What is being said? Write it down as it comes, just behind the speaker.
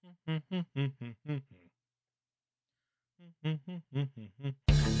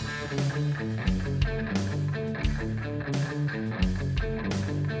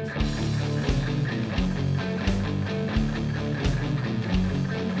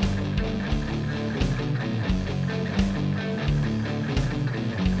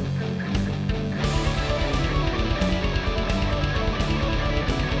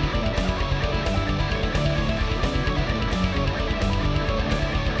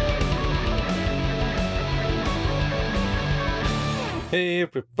Hey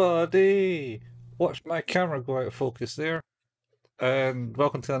everybody! Watch my camera go out of focus there. And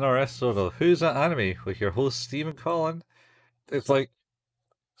welcome to another episode of Who's That Anime with your host Stephen Collin. It's like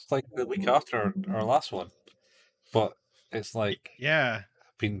the week after our last one, but it's like Yeah,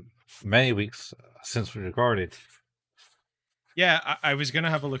 been many weeks since we recorded. yeah. I was gonna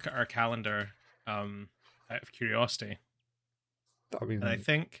have a look at our calendar, out of curiosity, I mean, and I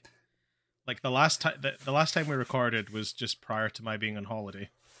think like the last time we recorded was just prior to my being on holiday.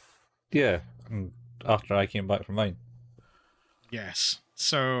 yeah, and after I came back from mine, Yes.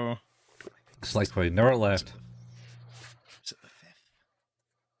 So it's like we never left. was it the 5th?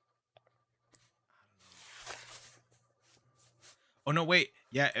 Oh no, wait.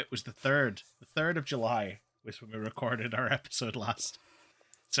 Yeah, it was the 3rd. The 3rd of July was when we recorded our episode last.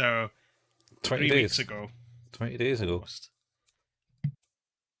 So 20 3 days weeks ago. 20 days ago. Almost.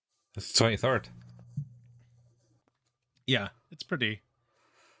 It's 23rd. Yeah, it's pretty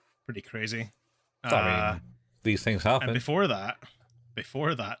crazy. I mean, these things happen. And before that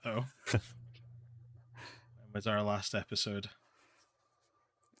though, when was our last episode?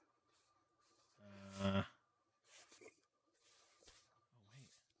 Oh wait,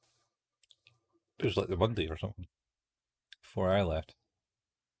 It was like the Monday or something before I left.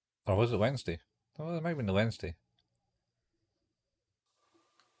 Or was it Wednesday? Oh, it might have been the Wednesday.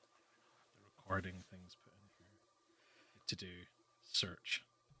 the recording things put in here to do search.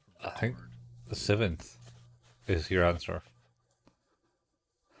 I think the 7th is your answer.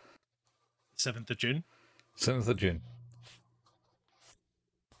 7th of June. 7th of June.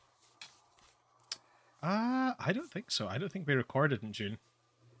 I don't think so. I don't think we recorded in June.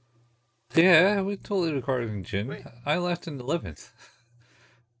 Yeah, we totally recorded in June. Wait. I left on the 11th.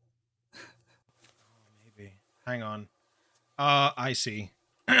 Maybe. Hang on. I see.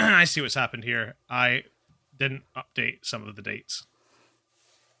 I see what's happened here. I didn't update some of the dates.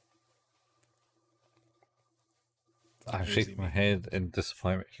 I'm Crazy shaking my me. head in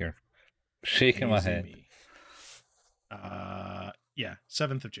disappointment here. Shaking my Crazy head. me. Yeah,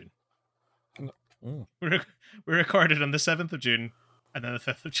 7th of June. Mm. We recorded on the 7th of June and then the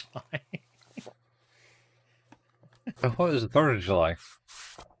 5th of July. I thought it was the 3rd of July.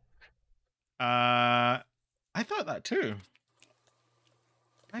 I thought that too.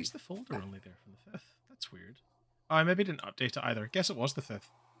 Why is the folder only there from the 5th? That's weird. Oh, I maybe didn't update it either. Guess it was the 5th.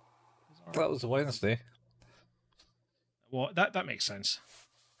 That was a Wednesday. Well, that makes sense.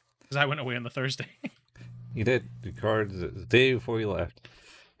 Because I went away on the Thursday. You did record the day before you left.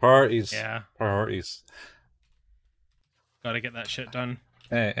 Parties. Yeah. Priorities. Gotta get that shit done.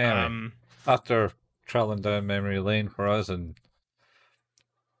 Anyway, after traveling down memory lane for us, and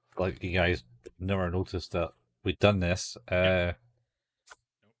like you guys never noticed that we'd done this,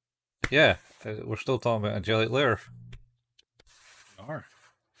 yeah, we're still talking about Angelic Lair. We are.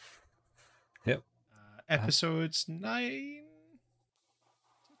 Yep. Episodes 9...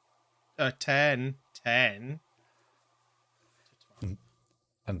 10 And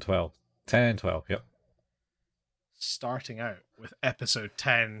 12. 10 and 12, yep. starting out with episode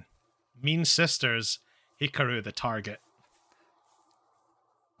 10, Mean Sisters, Hikaru the Target.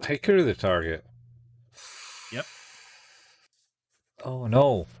 Hikaru the Target. Yep. Oh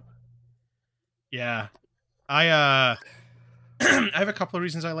no. Yeah. I I have a couple of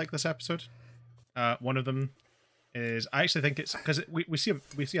reasons I like this episode. One of them is I actually think it's because we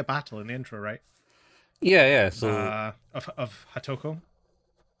see a battle in the intro, right? Yeah, so of Hatoko.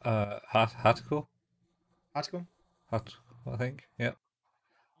 Hatako? Hatoko? I think, yeah.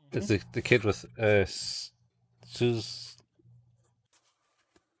 It's the kid with Susan.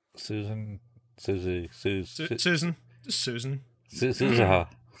 Susan. Just Susan. Suzuha.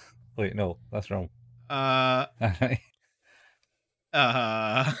 Wait, no, that's wrong. I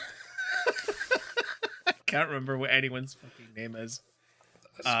can't remember what anyone's fucking name is.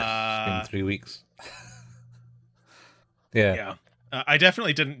 It's been 3 weeks. Yeah. Yeah. I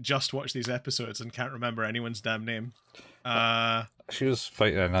definitely didn't just watch these episodes and can't remember anyone's damn name. She was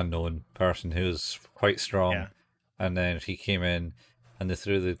fighting an unknown person who was quite strong, Yeah. and then she came in, and they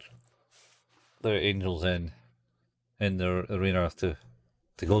threw the angels in the arena to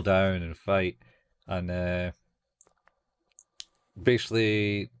to go down and fight, and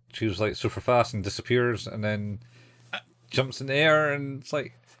basically she was like super fast and disappears, and then jumps in the air, and it's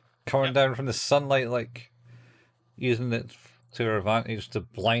like coming Yep. down from the sunlight, like using it to her advantage to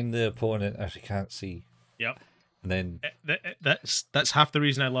blind the opponent as she can't see. Yep. And then That's half the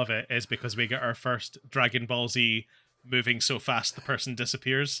reason I love it, is because we get our first Dragon Ball Z moving so fast the person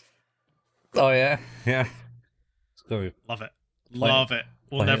disappears. oh yeah, it's gonna be Love it. Plain- Love it.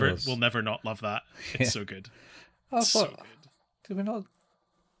 We'll pointless. never not love that. It's Yeah. so good. I So thought, good. did we not?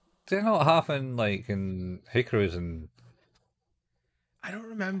 Did it not happen like in Hikaru's and I don't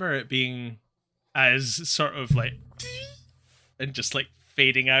remember it being as sort of like and just like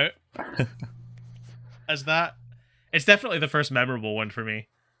fading out as that. It's definitely the first memorable one for me.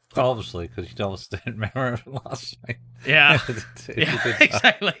 obviously because you almost didn't remember it last time. Yeah. If you Yeah, did that.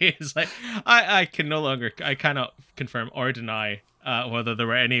 exactly. It's like I cannot confirm or deny whether there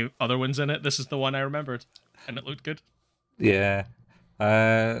were any other ones in it. This is the one I remembered, and it looked good. Yeah.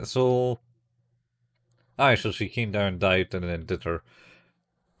 So so she came down, dived, and then did her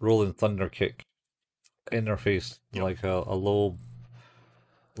rolling thunder kick in her face, Yep. like a low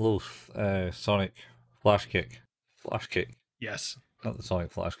Sonic flash kick. Flash kick, Yes, not the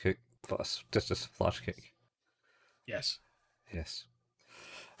Sonic flash kick, but just a flash kick. yes. Yes.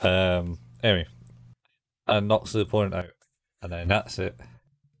 Anyway, and knocks the opponent out, and then that's it.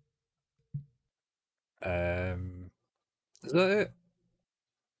 Is that it?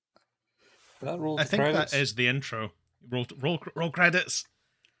 That rolls I the think credits? that is the intro. Roll credits.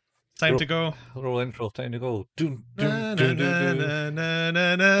 Time to go. Roll intro. Time to go. Doom, Na, doom, na, doom, doom, na, doom. na,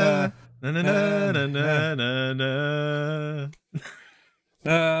 na, na. Da, Na, na, na, na, na, na, na.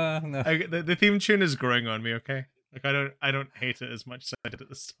 no. The theme tune is growing on me. Okay, like I don't hate it as much as I did at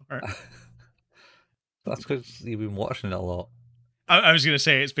the start. That's because you've been watching it a lot. I was gonna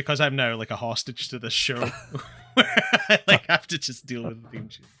say it's because I'm now like a hostage to this show, where I like have to just deal with the theme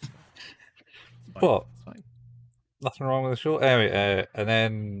tune. It's fine. What? It's fine. Nothing wrong with the show. Anyway, and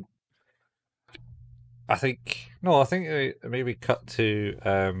then I think it maybe cut to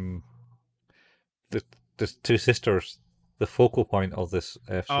the two sisters, the focal point of this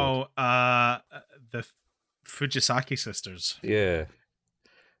episode. Oh, the Fujisaki sisters. Yeah.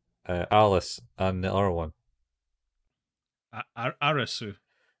 Alice and the other one, Arasu.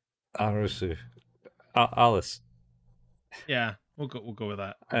 Arusu. Alice. Yeah, we'll go with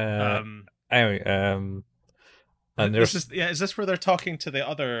that. Anyway, and there's Is this where they're talking to the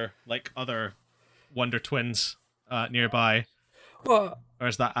other Wonder Twins nearby, what? or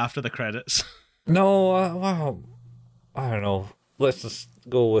is that after the credits? No, well, I don't know. Let's just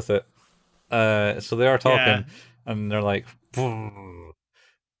go with it. So they are talking, and they're like,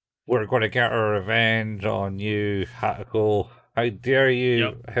 "We're going to get our revenge on you, Hatako. How dare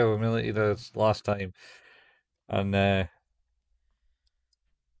you humiliate us last time?" And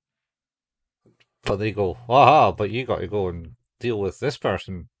but they go, "Aha! But you got to go and deal with this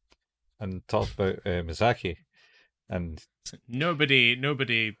person," and talk about Misaki, and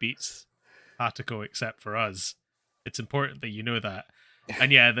Nobody beats Hatako except for us. It's important that you know that.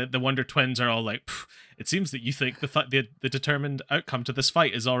 And yeah, the Wonder Twins are all like, it seems that you think the determined outcome to this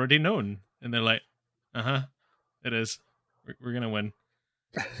fight is already known. And they're like, it is. We're gonna win.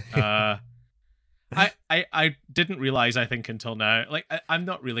 I didn't realize, I think, until now, like I'm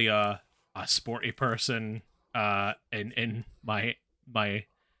not really a sporty person in my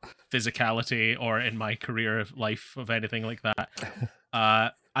physicality or in my career of life of anything like that.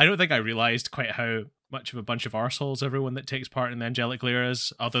 I don't think I realized quite how much of a bunch of arseholes everyone that takes part in the Angelic Lair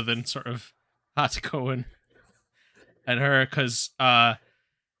is, other than sort of Hatako and her, because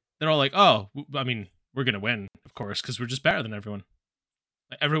they're all like, oh, I mean, we're gonna win, of course, because we're just better than everyone.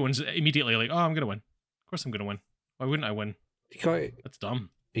 Like, everyone's immediately like, oh, I'm gonna win. Of course I'm gonna win. Why wouldn't I win? That's dumb.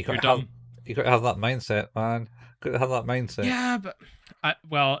 You You're got dumb. you got to have that mindset, man. Got to have that mindset. Yeah, but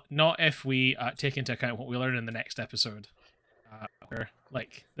well, not if we take into account what we learn in the next episode. Where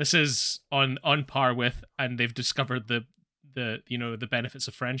like this is on par with, and they've discovered the benefits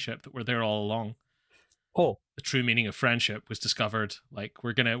of friendship that were there all along. Oh, The true meaning of friendship was discovered. Like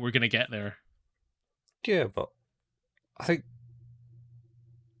we're gonna get there. yeah, but I think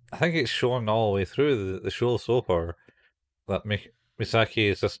it's shown all the way through the show so far that Misaki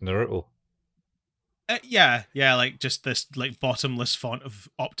is just Naruto. Yeah, like just this like bottomless font of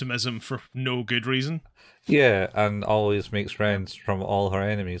optimism for no good reason. Yeah, and always makes friends from all her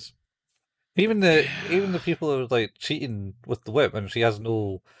enemies. Even the people who are like cheating with the whip, and she has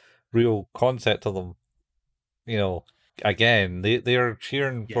no real concept of them. You know, again, they are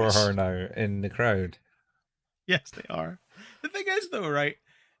cheering for Yes. her now in the crowd. Yes, they are. The thing is, though, right?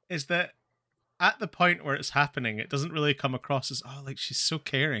 is that at the point where it's happening, it doesn't really come across as, oh, like she's so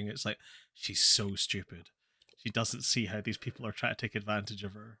caring. It's like she's so stupid. She doesn't see how these people are trying to take advantage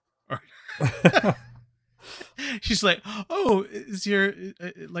of her. Or she's like, oh, is your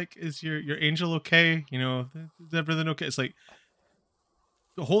angel okay? You know, is everything okay? It's like,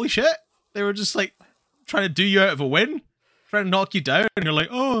 holy shit, they were just like trying to do you out of a win, trying to knock you down, and you're like,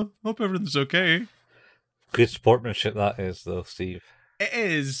 oh, hope everything's okay. Good sportsmanship that is, though, Steve. It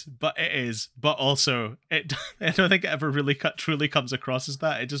is, but also it. I don't think it ever really truly comes across as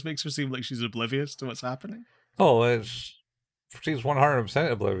that. It just makes her seem like she's oblivious to what's happening. Oh, she's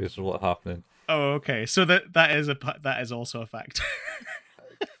 100% oblivious to what's happening. Oh, okay. So that is also a fact.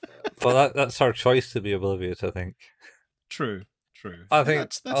 But that's her choice to be oblivious, I think. True. I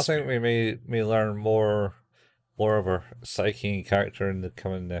think That's fair. we may learn more of her psyche and character in the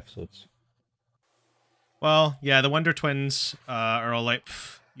coming episodes. Well, yeah, the Wonder Twins are all like,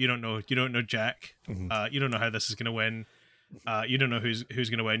 you don't know Jack. Mm-hmm. You don't know how this is gonna win. You don't know who's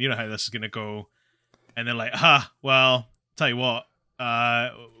gonna win. You know how this is gonna go. And then like, well, tell you what,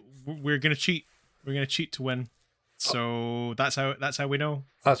 we're gonna cheat. We're gonna cheat to win. So that's how we know.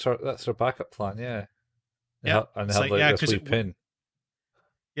 That's her backup plan, yeah. Yeah, And they have like this wee pin.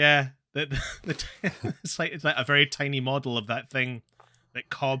 Yeah, it's like a very tiny model of that thing that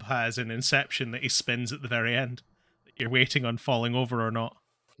Cobb has in Inception that he spins at the very end. That you're waiting on falling over or not.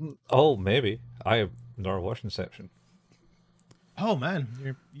 Oh, maybe. I have never watched Inception. Oh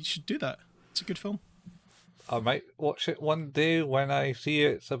man, you should do that. It's a good film. I might watch it one day when I see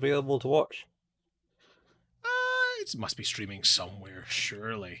it's available to watch. It must be streaming somewhere,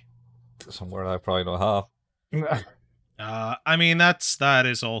 surely. Somewhere I probably don't have. I mean that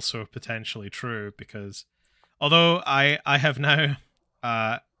is also potentially true because although I have now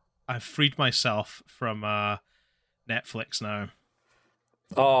I've freed myself from Netflix now.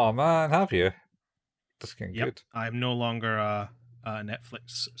 Oh man, have you? That's getting good. I'm no longer a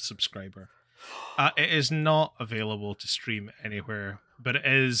Netflix subscriber. It is not available to stream anywhere, but it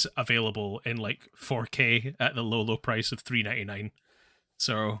is available in like 4K at the low price of $3.99.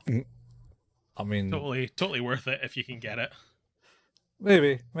 So, I mean, totally worth it if you can get it.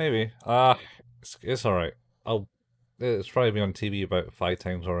 Maybe. It's all right. It's probably been on TV about 5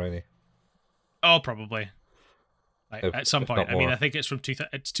 times already. Oh, probably. Like, at some point. I mean, I think it's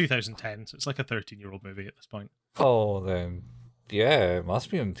it's 2010, so it's like a 13-year-old movie at this point. Oh, then yeah, it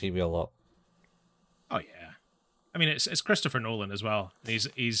must be on TV a lot. Oh yeah, I mean it's Christopher Nolan as well.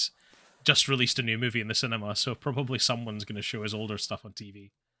 He's just released a new movie in the cinema, so probably someone's going to show his older stuff on TV.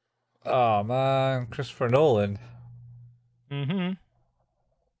 Oh man, Christopher Nolan. Mm-hmm.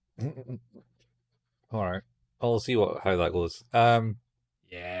 All right, I'll see how that goes.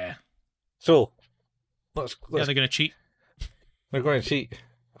 Yeah. So let's yeah, they're going to cheat. They're going to cheat.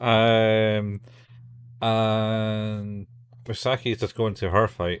 And Misaki's just going to her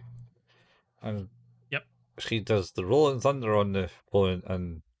fight, and she does the rolling thunder on the opponent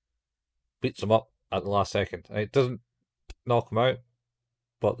and beats him up at the last second. And it doesn't knock him out,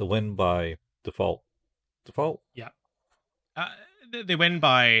 but they win by default. Default? Yeah. They win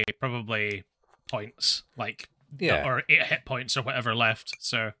by probably points, like or 8 hit points or whatever left.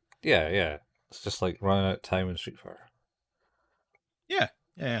 So yeah. It's just like running out of time in Street Fighter. Yeah.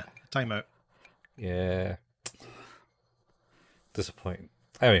 Timeout. Yeah. Disappointing.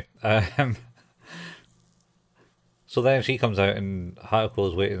 Anyway, so then she comes out and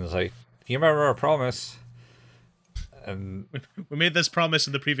Hayako's waiting and is like, "Do you remember our promise?" And we made this promise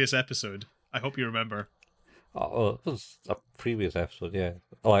in the previous episode. I hope you remember. Oh, it was a previous episode, yeah.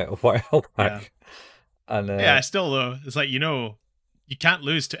 Like a while back. Yeah. And yeah, still though, it's like, you can't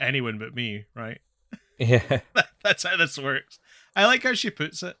lose to anyone but me, right? Yeah. That's how this works. I like how she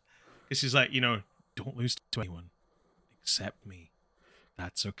puts it. She's like, don't lose to anyone except me.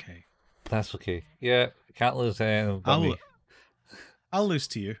 That's okay. That's okay. Yeah, can't lose to anyone but me. I'll lose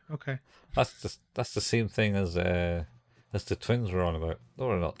to you. Okay. That's the same thing as the twins were on about. They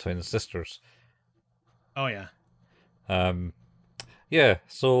were not twins, sisters. Oh yeah. Yeah,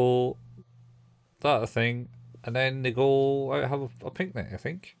 so that a thing. And then they go out have a picnic, I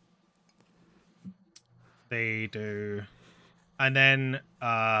think. They do. And then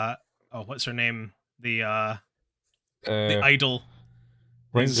what's her name? The idol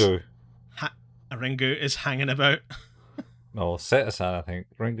Ringo. Ringo is hanging about. No, Seta-san, I think.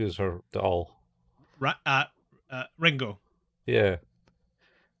 Ringo's her doll. Ringo. Yeah.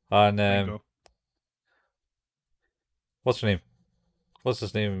 And Ringo. what's her name? What's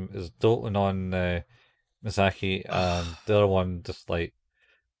his name? Is doting on Misaki, and the other one just like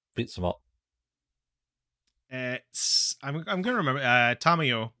beats him up. I'm gonna remember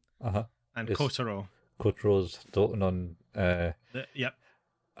Tamayo. Uh-huh. and It's Kotaro. Kotaro's doting on Yep,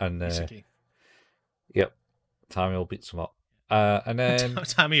 and Misaki. yep, Tamio beats him up. And then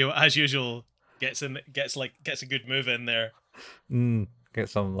Tamio, as usual, gets a good move in there. get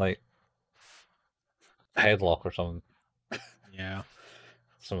some like headlock or something. Yeah,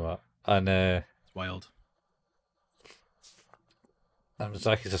 Some of that. And it's wild.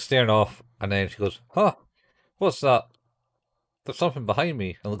 Misaki's just staring off, and then she goes, "Huh, what's that? There's something behind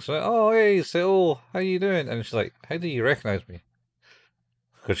me." And looks like, "Oh, hey, so how you doing?" And she's like, "How do you recognize me?"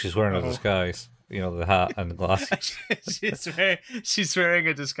 Because she's wearing a Oh. disguise, the hat and the glasses. she's wearing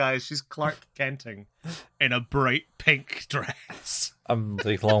a disguise. She's Clark Kenting in a bright pink dress. And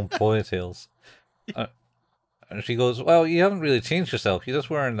like long ponytails. And she goes, "Well, you haven't really changed yourself. You're just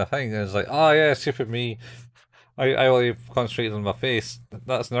wearing the thing." And it's like, "Oh yeah, stupid me. I only concentrated on my face.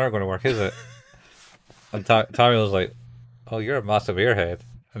 That's never going to work, is it?" And Tammy was like, "Oh, you're a massive airhead."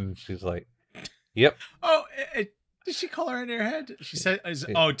 And she's like, "Yep." Oh, did she call her an airhead? She said,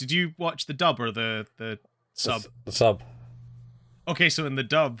 "Oh, did you watch the dub or the sub?" The sub. Okay, so in the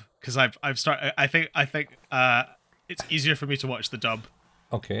dub, because I've started. I think it's easier for me to watch the dub.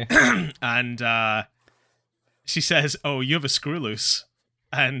 Okay. And she says, "Oh, you have a screw loose,"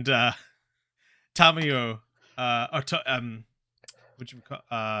 and Tamio, what you call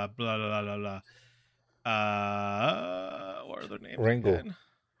blah blah blah blah. What are their names Ringo. again?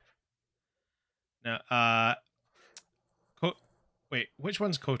 No, wait, which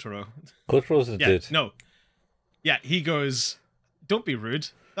one's Kotaro? Kotaro's the dude. No, yeah, he goes, "Don't be rude.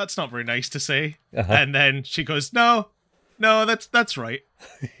 That's not very nice to say." Uh-huh. And then she goes, "No, that's right."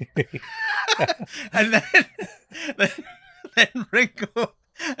 And then Ringo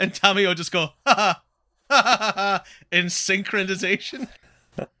and Tamio just go, "Ha ha ha ha," in synchronization.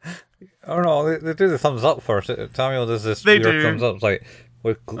 Oh no, they do the thumbs up first. Tamio does this They weird do. thumbs up, like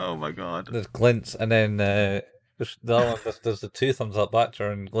with Oh my god. the glints, and then the other one does the two thumbs up back to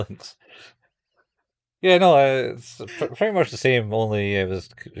her and glints. Yeah, no, it's pretty much the same. Only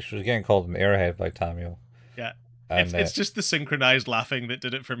she was getting called an airhead by Tamio. Yeah. And It's just the synchronized laughing that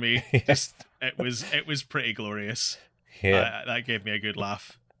did it for me. Yeah. Just it was pretty glorious. Yeah. That gave me a good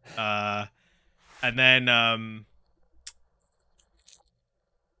laugh. And then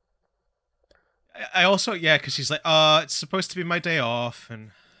I also, yeah, because she's like, it's supposed to be my day off,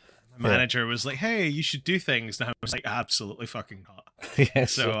 and my manager was like, "Hey, you should do things." And I was like, "Absolutely fucking not."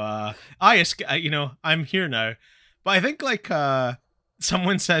 Yes. So I'm here now, but I think like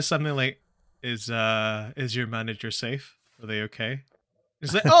someone says something like, "Is your manager safe? Are they okay?"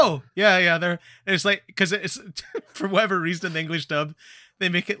 It's like, "Oh yeah, they're." It's like, because it's for whatever reason in the English dub, they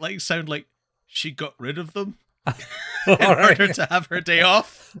make it like sound like she got rid of them in order to have her day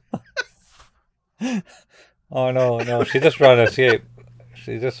off. Oh no, she just ran escape.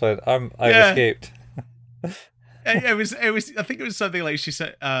 She just went, I've escaped. It was I think it was something like she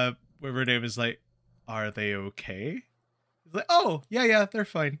said where her name is like, "Are they okay?" It's like, "Oh yeah, they're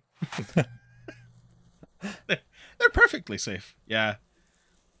fine." they're perfectly safe. Yeah.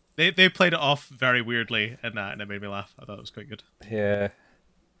 They played it off very weirdly in that, and it made me laugh. I thought it was quite good. Yeah.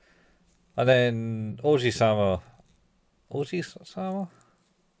 And then Oji-sama. Oji-sama?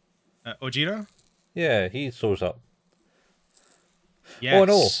 Ojiro? Yeah, he shows up. Yes. Oh,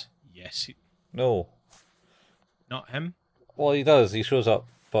 no. Yes. No. Not him? Well, he does. He shows up.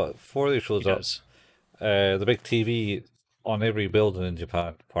 But before he shows up, does. The big TV on every building in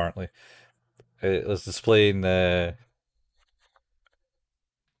Japan, apparently, it was displaying the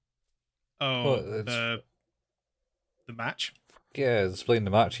match? Yeah, displaying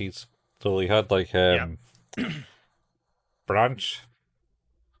the match sheets. So he had like Branch,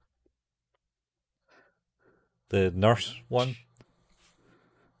 the nurse one.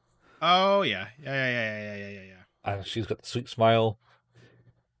 Oh yeah. And she's got the sweet smile.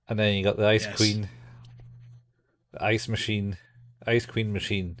 And then you got the Ice Queen, the Ice Machine, Ice Queen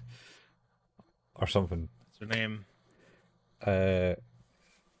Machine, or something. What's her name?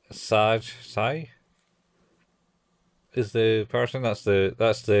 Sai is the person. That's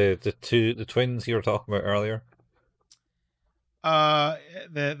the twins you were talking about earlier.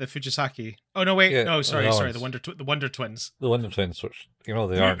 The Fujisaki. Oh no, wait, no, sorry, the Wonder Twins. The Wonder Twins, which they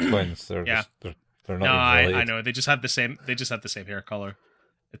aren't twins. They're yeah. They're not. No, even related. I know. They just have the same. They just have the same hair color.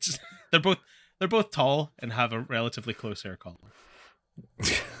 It's they're both tall and have a relatively close hair color.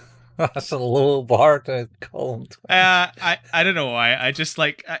 That's a low bar to call them twins. I don't know why. I just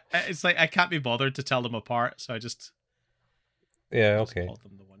like it's like I can't be bothered to tell them apart, so I just okay. Call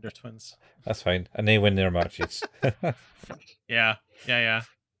them the Wonder Twins. That's fine, and they win their matches. Yeah.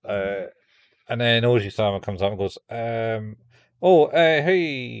 And then Oji-sama comes up and goes, oh,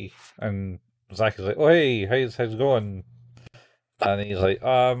 hey, and Zach is like, oh, hey, how's it going? And he's like,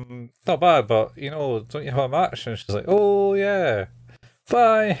 not bad, but don't you have a match? And she's like, oh yeah,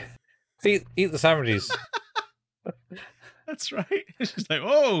 bye. Eat the sandwiches. That's right. She's like,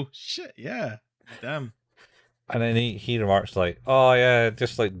 oh shit, yeah, damn. And then he remarks like, oh yeah,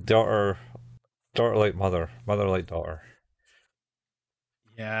 just like daughter like mother, mother like daughter.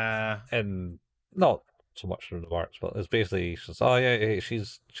 Yeah. And not so much the remarks, but it's basically she says, oh yeah,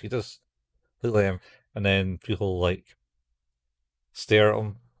 she does look like him. And then people like stare at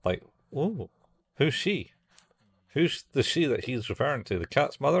him like, oh, who's she? Who's the she that he's referring to? The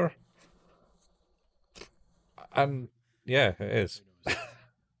cat's mother? And yeah, it is. Who knows?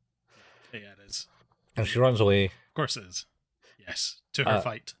 Yeah, it is. And she runs away. Of course it is. Yes, to her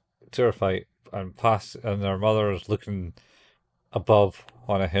fight. To her fight, and her mother is looking above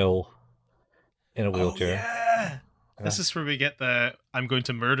on a hill in a wheelchair. Yeah. This is where we get the "I'm going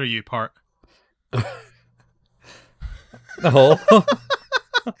to murder you" part. No.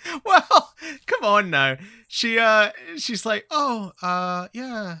 Well, come on now. She's like, oh,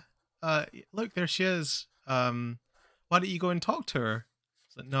 yeah. Look, there she is. Why don't you go and talk to her?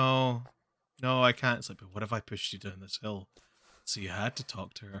 It's like, no, I can't. It's like, but what if I pushed you down this hill? So you had to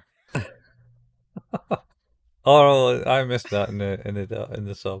talk to her. Oh, I missed that in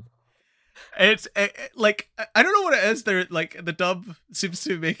the sub. It's like, I don't know what it is. They're like, the dub seems to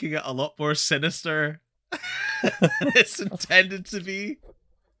be making it a lot more sinister than it's intended to be.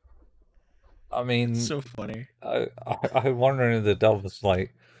 I mean, It's so funny. I'm wondering if the dub was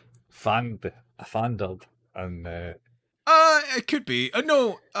like a fan dub, and It could be.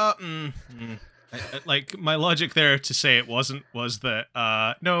 No. Like, my logic there to say it wasn't was that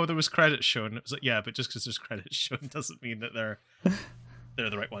no, there was credits shown. It was like, yeah, but just because there's credits shown doesn't mean that they're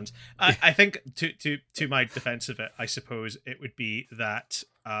the right ones. I think to my defense of it, I suppose it would be that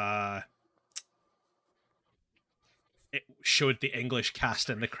it showed the English cast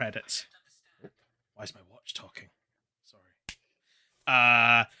in the credits. Why is my watch talking? Sorry.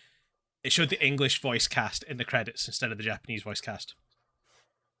 It showed the English voice cast in the credits instead of the Japanese voice cast.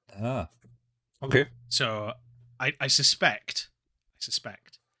 ah, okay, So I suspect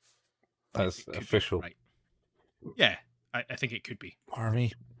that's official. right. Yeah, I think it could be.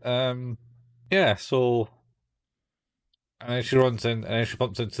 Army. Yeah. So, and then she runs in, and then she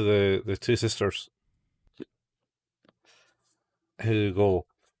bumps into the two sisters, who go,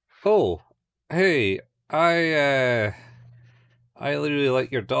 "Oh, hey, I really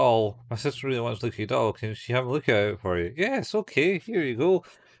like your doll. My sister really wants to look at your doll. Can she have a look at it for you?" Yes, okay, here you go.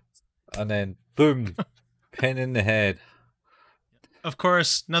 And then, boom, pin in the head. Of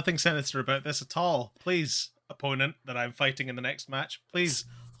course, nothing sinister about this at all. Please, opponent that I'm fighting in the next match, please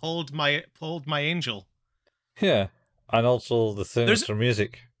hold my angel. Yeah, and also the sinister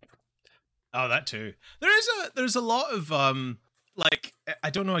music. Oh, that too. There's a lot of like, I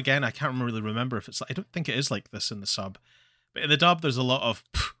don't know, again, I can't really remember if it's, I don't think it is like this in the sub, but in the dub there's a lot of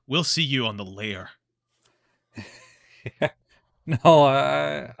we'll see you on the lair. Yeah. No,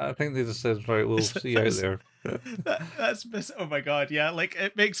 I think they just said, right, we'll see you out there. That's oh my god, yeah, like,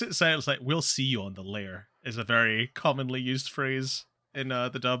 it makes it sound like we'll see you on the lair is a very commonly used phrase in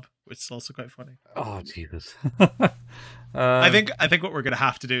the dub, which is also quite funny. Oh Jesus. I think what we're gonna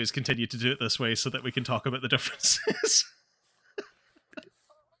have to do is continue to do it this way so that we can talk about the differences.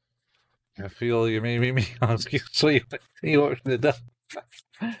 I feel you made me ask you, so you watched the dub.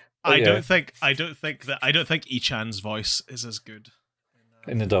 I don't think Ichan's voice is as good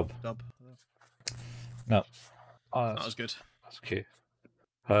in the dub. No, not as good. That's okay.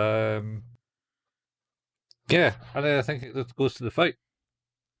 Yeah, and then I think it goes to the fight.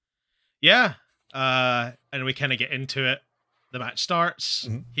 Yeah, and we kind of get into it. The match starts.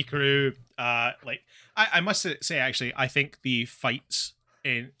 Mm-hmm. Hikaru, like, I must say, actually, I think the fights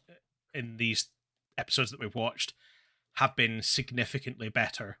in these episodes that we've watched have been significantly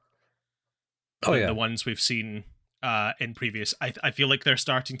better than the ones we've seen in previous. I feel like they're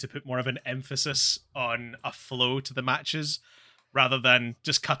starting to put more of an emphasis on a flow to the matches rather than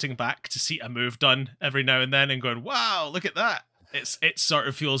just cutting back to see a move done every now and then and going, wow, look at that. It sort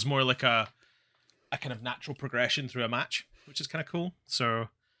of feels more like a kind of natural progression through a match, which is kind of cool. So,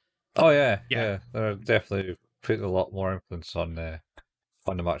 yeah, they're definitely putting a lot more influence on the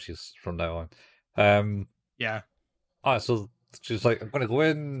matches from now on. Yeah. So she's like, I'm gonna go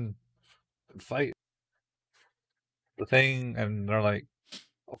in and fight the thing, and they're like,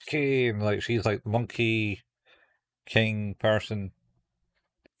 okay, and like she's like the monkey king person.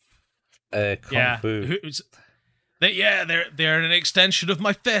 Kung Fu. They're an extension of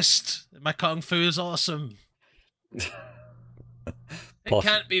my fist. My kung fu is awesome. It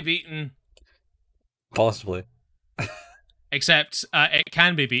can't be beaten. Possibly. Except it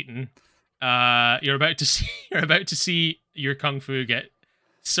can be beaten. You're about to see your kung fu get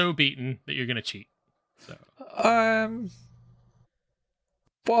so beaten that you're gonna cheat. So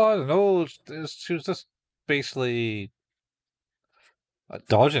well, I don't know. She was just basically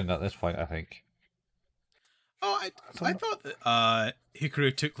dodging at this point, I think. Oh, I thought that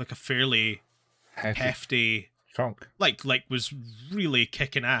Hikaru took like a fairly hefty trunk. like was really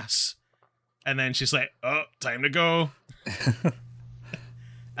kicking ass. And then she's like, "Oh, time to go."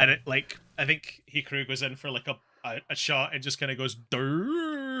 And it like I think Hikaru goes in for like a shot and just kind of goes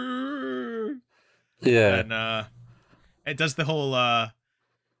Durr! Yeah. And it does the whole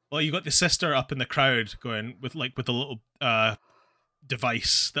well, you got the sister up in the crowd going with a little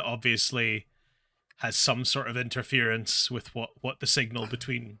device that obviously has some sort of interference with what the signal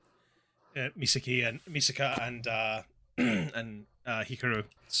between Misaka and and Hikaru.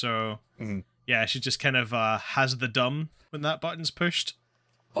 So yeah, she just kind of has the dumb when that button's pushed.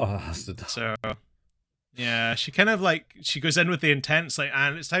 Oh, that's the dumb. So yeah, she kind of like she goes in with the intent, it's like,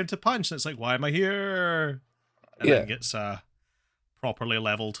 and it's time to punch. And it's like, why am I here? And then gets properly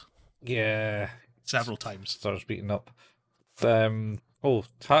leveled. Yeah, several times. Starts beating up.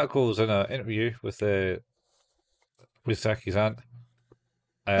 Tako's in an interview with Saki's aunt.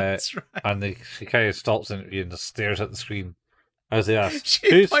 That's right. And she kind of stops the interview and just stares at the screen as they ask.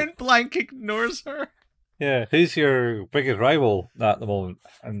 She point blank ignores her. Yeah, who's your biggest rival at the moment?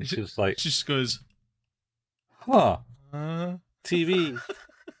 And she's like, she just goes, TV.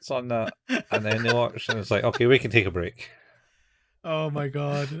 It's on that. And then they watch and it's like, okay, we can take a break. Oh my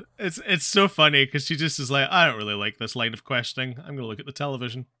god. It's so funny because she just is like, I don't really like this line of questioning. I'm going to look at the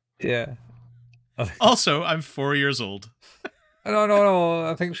television. Yeah. Also, I'm 4 years old. No.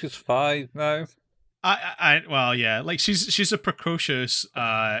 I think she's 5 now. Well, yeah. Like, she's a precocious,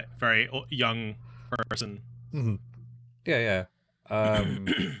 very young person. Mm-hmm. Yeah.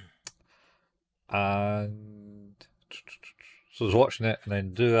 And so I was watching it and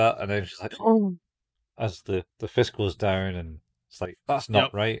then do that and then she's like, oh, as the fist goes down and it's like, that's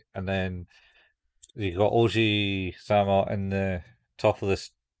not right. And then you got Oji Sama in the top of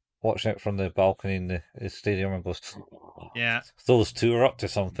this, watching it from the balcony in the stadium and goes, yeah, those two are up to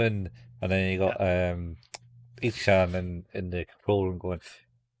something. And then you got Ichan in the control room going,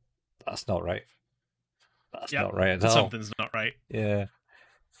 that's not right. That's not right at all. Something's not right. Yeah.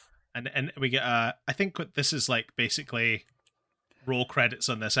 And we get I think what this is like basically roll credits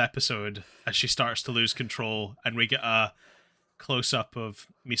on this episode as she starts to lose control, and we get a close up of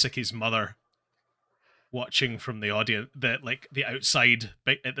Misaki's mother watching from the audience, the outside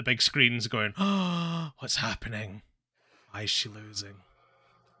at the big screens, going, "Oh, what's happening? Why is she losing?"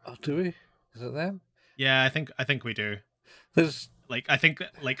 Oh, do we? Is it them? Yeah, I think we do. There's I think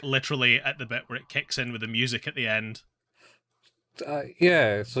literally at the bit where it kicks in with the music at the end.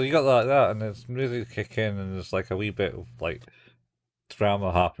 Yeah, so you got that, and there's music kicking, and there's like a wee bit of like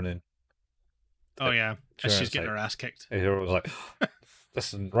drama happening. Oh yeah, as she's getting her ass kicked. The hero was like,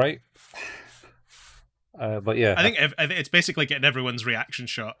 "This isn't right." But yeah, I think it's basically getting everyone's reaction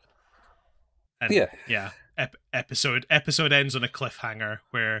shot. And yeah. Episode ends on a cliffhanger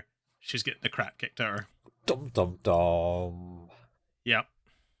where she's getting the crap kicked out of her. Dum dum dum. Yep.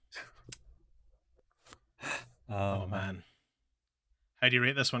 Oh man. How do you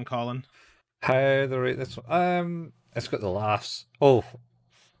rate this one, Colin? How do I rate this one? It's got the laughs. Oh,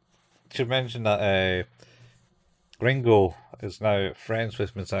 should mention that Ringo is now friends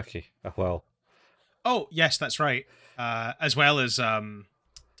with Misaki as well. Oh yes, that's right. As well as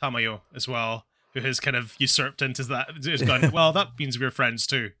Tamayo as well, who has kind of usurped into that. Has gone, well, that means we're friends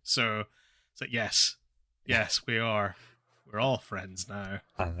too. So it's like, yes, we are. We're all friends now,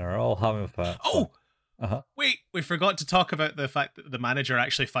 and they're all having fun. Oh. Wait, we forgot to talk about the fact that the manager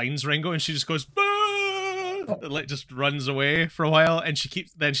actually finds Ringo and she just goes, and just runs away for a while, and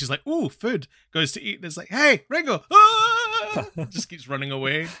then she's like, ooh, food, goes to eat, and it's like, hey, Ringo, just keeps running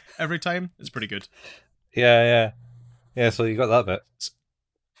away every time. It's pretty good. Yeah, so you got that bit.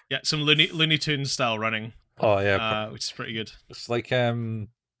 Yeah, some Looney Tunes style running. Oh yeah, which is pretty good. It's like Kung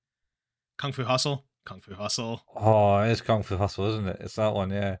Fu Hustle. Oh, it is Kung Fu Hustle, isn't it? It's that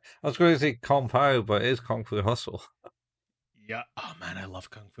one, yeah. I was going to say Kung Pao, but it is Kung Fu Hustle. Yeah. Oh man, I love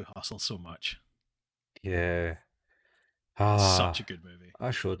Kung Fu Hustle so much. Yeah. Such a good movie.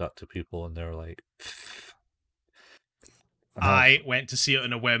 I showed that to people and they were like... I went to see it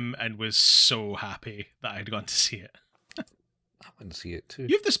on a whim and was so happy that I'd gone to see it. I went to see it too.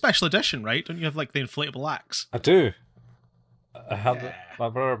 You have the special edition, right? Don't you have like the inflatable axe? I do. I have my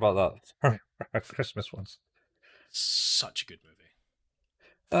brother bought that for Christmas once. Such a good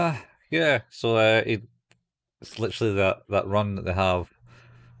movie. Yeah. So it's literally that run that they have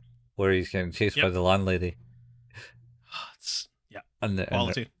where he's getting chased by Yep. the landlady, Yeah. and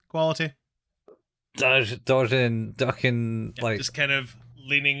Quality. dodging, ducking, Yeah, like just kind of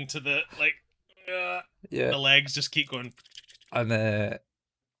leaning to the yeah, the legs just keep going. and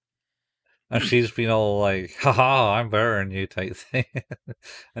and she's been all like, haha, I'm better than you type thing.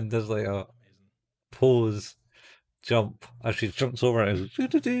 And does like a Amazing. pose jump as she jumps over and goes,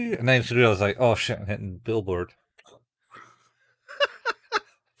 doo-doo-doo, and then she realizes like, oh shit, I'm hitting billboard.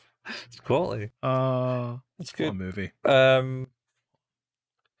 It's quality. It's What a good. movie. Um,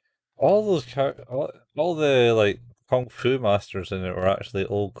 all those all the like kung fu masters in it were actually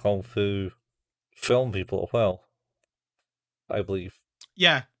old kung fu film people as well. I believe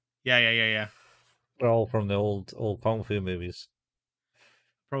Yeah. Yeah. they're all from the old kung fu movies.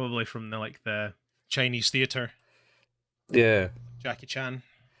 Probably from the Chinese theater. Yeah. Jackie Chan.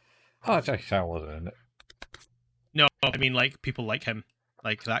 Oh, Jackie Chan wasn't in it. No, I mean like people like him,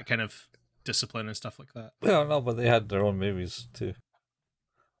 like that kind of discipline and stuff like that. Yeah, no, but they had their own movies too.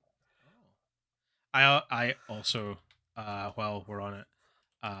 I also while we're on it,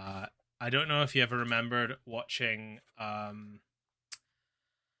 I don't know if you ever remembered watching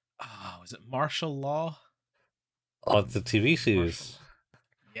was it Martial Law? Oh, the TV Martial series. Law.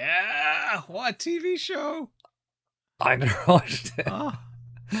 Yeah, what a TV show! I never watched it.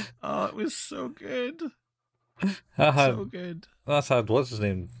 Oh, it was so good, I so had good. that's had what's his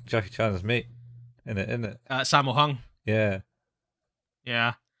name, Jackie Chan's mate in it, isn't it? Sammo Hung. Yeah.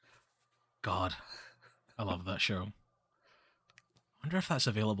 Yeah. God, I love that show. I wonder if that's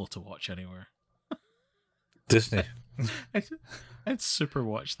available to watch anywhere. Disney. I'd super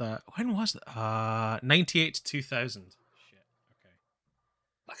watch that. When was that? 98 to 2000. Shit. Okay.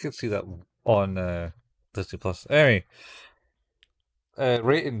 I could see that on Disney Plus. Anyway,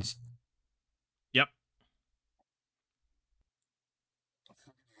 ratings. Yep.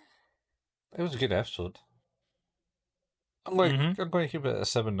 It was a good episode. Mm-hmm. I'm going to keep it at a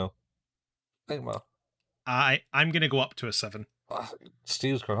 7 though. I think I'm gonna go up to a 7.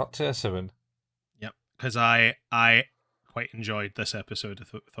 Steve's gone up to a 7. Yep. Because I quite enjoyed this episode. I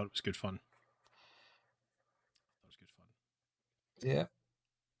thought it was good fun. It was good fun. Yeah.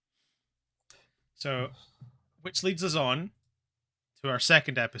 So, which leads us on to our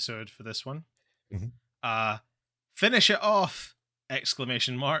second episode for this one. Mhm. Finish it off!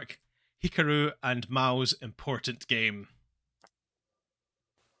 Exclamation mark. Hikaru and Mao's important game.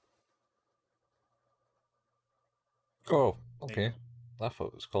 Oh, okay. I thought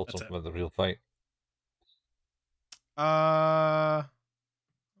it was called That's something it. with the real fight.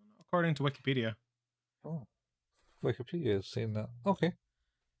 According to Wikipedia. Oh, Wikipedia is saying that. Okay.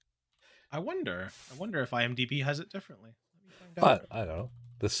 I wonder if IMDb has it differently. Let me find out. I don't know.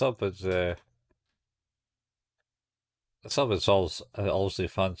 The sub is obviously a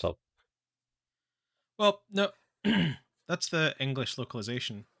fan sub. Well, no, that's the English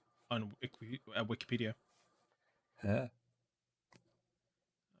localization on Wikipedia. Yeah.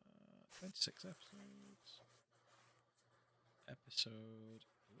 26 episodes. Episode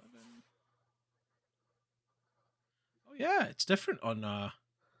 11. Oh yeah, it's different on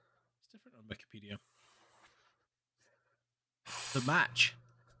Wikipedia. The match,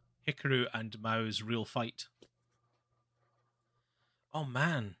 Hikaru and Mao's real fight. Oh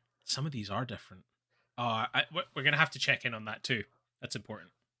man, some of these are different. We're gonna have to check in on that too. That's important.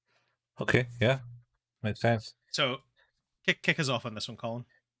 Okay, yeah. Makes sense. So, kick us off on this one, Colin.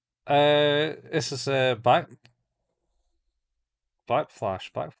 This is Flashback.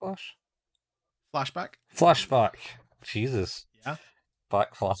 flashback. Jesus, Yeah.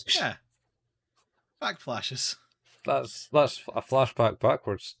 backflash. Yeah. Back flashes. That's a flashback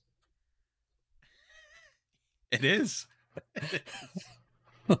backwards. It is.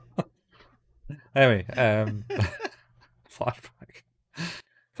 Anyway, flashback,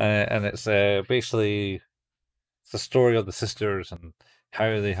 and it's basically the story of the sisters and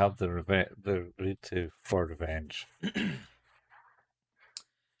how they have the need for revenge.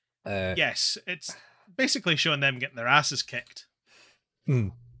 Yes, it's basically showing them getting their asses kicked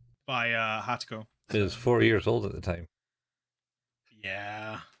by Hatiko. She was 4 years old at the time.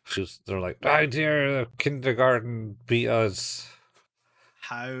 Yeah. They're like, "Oh dear, the kindergarten beat us."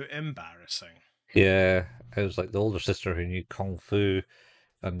 How embarrassing. Yeah, it was like the older sister who knew kung fu,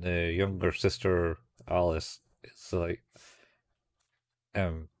 and the younger sister Alice is like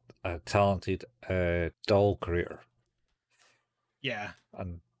a talented doll career. Yeah.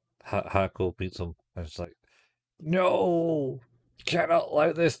 And Hako beats him, and it's like, no, cannot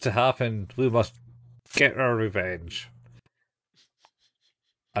allow this to happen. We must get our revenge.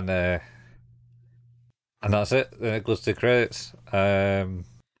 And that's it. Then it goes to credits. And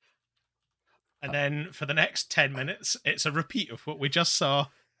then for the next 10 minutes, it's a repeat of what we just saw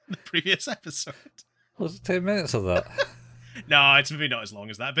in the previous episode. Was it 10 minutes of that? No, it's maybe not as long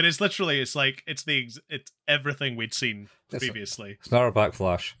as that, but it's literally, it's everything we'd seen previously. It's not a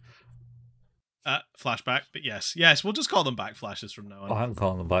backflash. Flashback, but yes, we'll just call them backflashes from now on. I'm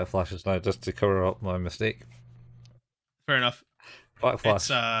calling them backflashes now just to cover up my mistake. Fair enough.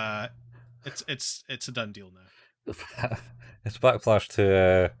 Backflash. It's a done deal now. It's backflash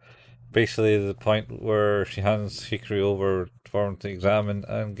to basically the point where she hands Hikari over for him to examine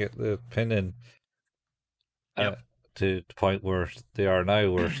and get the pin in. To the point where they are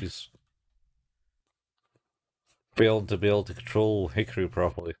now, where she's failed to be able to control Hikari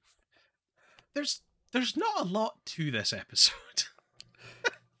properly. There's not a lot to this episode.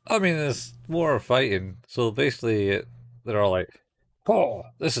 I mean, it's more fighting. So basically, they're all like, "Oh,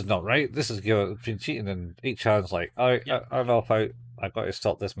 this is not right. This is been cheating." And each hand's like, "I'm off out. I've got to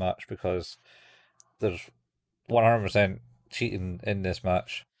stop this match because there's 100% cheating in this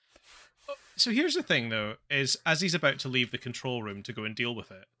match." So here's the thing, though, is as he's about to leave the control room to go and deal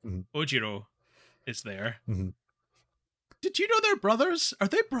with it, Ojiro is there. Mm-hmm. Did you know they're brothers? Are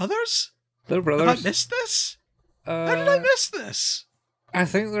they brothers? They're brothers. Have I missed this? How did I miss this? I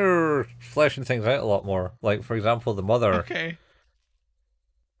think they're fleshing things out a lot more. Like, for example, the mother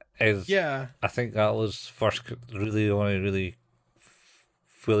is... Yeah. I think that was first only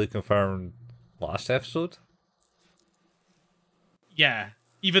fully confirmed last episode. Yeah.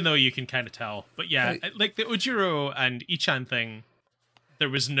 Even though you can kind of tell. But yeah, like the Ojiro and Ichan thing, there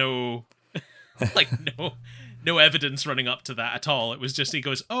was no no evidence running up to that at all. It was just, he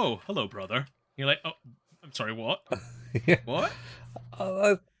goes, "Oh, hello, brother." And you're like, "Oh, I'm sorry, what?" Yeah. What?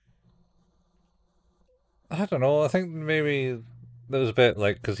 I don't know. I think maybe there was a bit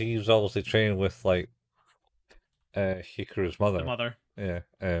like, because he was obviously trained with like Hikaru's mother. The mother. Yeah.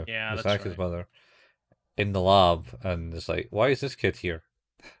 That's Misaki's right. mother. In the lab, and it's like, why is this kid here?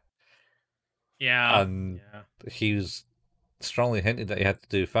 Yeah. And he was strongly hinted that he had to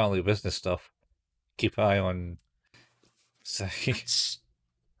do family business stuff. Keep an eye on Saki. It's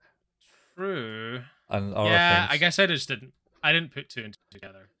true. And other yeah, things. I guess I didn't put two and two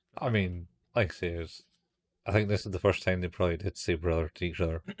together. I mean, like I say, I think this is the first time they probably did say brother to each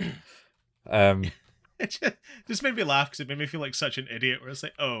other. It just made me laugh because it made me feel like such an idiot where it's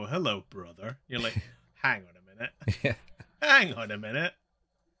like, "Oh, hello, brother." You're like, hang on a minute. Yeah. Hang on a minute.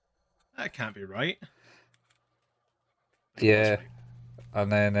 That can't be right. Yeah.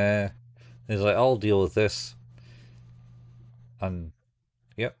 And then he's like, "I'll deal with this." And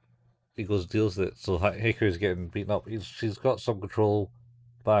yep, he goes deals with it. So Hikaru's getting beaten up. She's got some control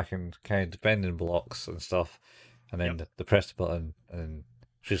back and kind of defending blocks and stuff. And then they press the button and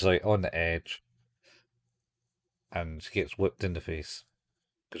she's like on the edge. And she gets whipped in the face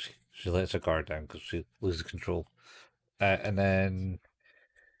because she lets her guard down because she loses control. And then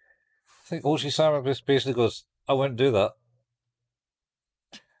I think Oshi-sama basically goes, "I wouldn't do that."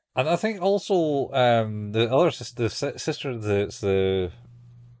 And I think also the other sister, the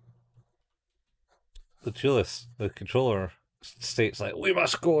duelist, the controller, states like, "We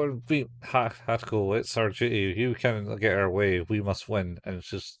must go and beat Hatiko. It's our duty. You can't get our way. We must win." And it's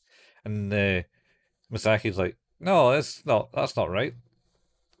just, and Misaki's like, "No, that's not right.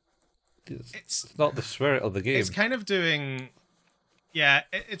 It's not the spirit of the game." It's kind of doing,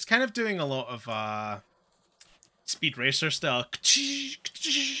 it's kind of doing a lot of Speed Racer style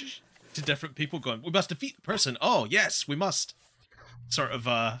to different people going, "We must defeat the person. Oh yes, we must," sort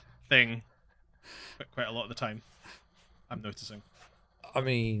of thing. Quite a lot of the time, I'm noticing. I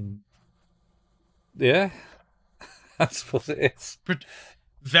mean, yeah, I suppose it is.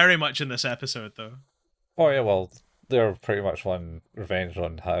 Very much in this episode, though. Oh yeah, well, they're pretty much won revenge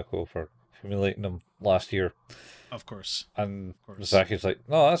on Hayako for humiliating them last year. Of course. And Misaki's like,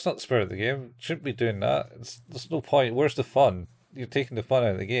 "No, that's not the spirit of the game. Shouldn't be doing that. There's no point. Where's the fun? You're taking the fun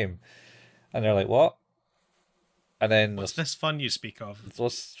out of the game." And they're like, "What?" And then what's this fun you speak of?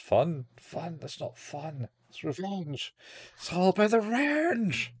 What's fun? Fun? That's not fun. It's revenge. It's all about the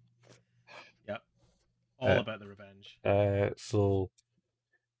revenge. Yeah. All about the revenge. So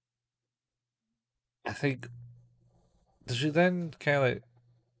I think does she then kind of like,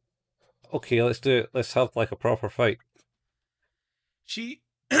 okay, let's do it. Let's have like a proper fight. She,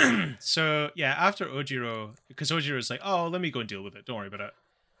 so yeah, after Ojiro, because Ojiro's like, "Oh, let me go and deal with it. Don't worry about it."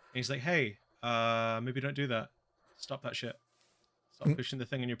 And he's like, "Hey, maybe don't do that. Stop that shit. Stop pushing the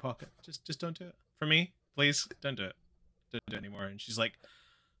thing in your pocket. Just don't do it. For me, please, don't do it. Don't do it anymore." And she's like,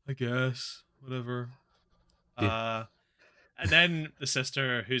 "I guess, whatever." Yeah, And then the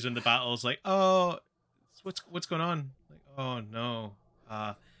sister who's in the battle is like, "Oh, what's going on?" Like, "Oh no,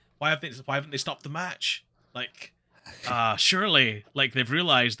 why haven't they stopped the match?" Like, surely, like they've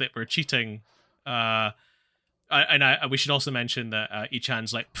realized that we're cheating. We should also mention that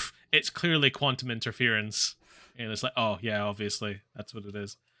Ichan's like, it's clearly quantum interference, and it's like, oh yeah, obviously that's what it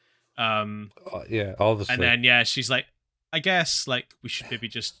is. yeah, And obviously. then yeah, she's like, I guess like we should maybe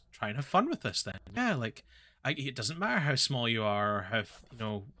just try and have fun with this then. Yeah, like it doesn't matter how small you are or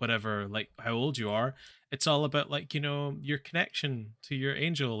how whatever, like how old you are. It's all about like your connection to your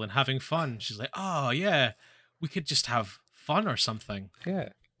angel and having fun. She's like, oh yeah, we could just have fun or something. Yeah.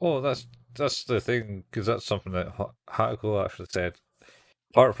 Oh, that's the thing, because that's something that Hatako actually said.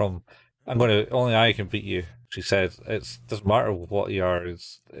 Apart from, I'm gonna only I can beat you. She said it doesn't matter what you are.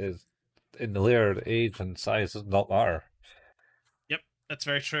 Is in the layer, age and size does not matter. Yep, that's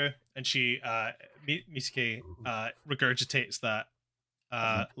very true. And she, Misuke, regurgitates that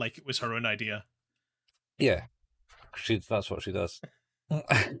like it was her own idea. Yeah, that's what she does.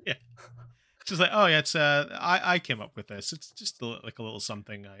 Yeah, she's like, oh yeah, it's I came up with this. It's just like a little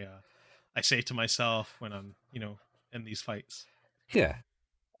something I say to myself when I'm in these fights. Yeah.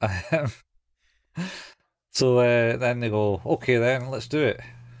 So then they go, okay, then let's do it.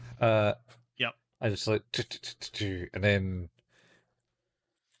 Uh, Yep. I just like, and then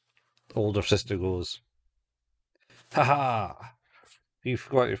older sister goes, haha, you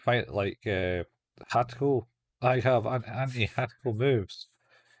forgot to fight like Hatiko. I have anti-Hatiko moves,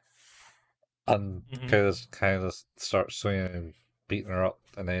 and Hmm. kind of starts swinging and beating her up,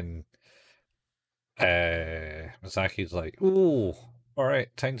 and then Misaki's like, "Ooh, all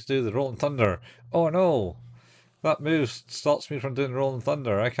right, time to do the Rolling Thunder." Oh no, that move stops me from doing Rolling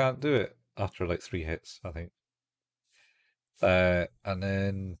Thunder. I can't do it after like 3 hits, I think. And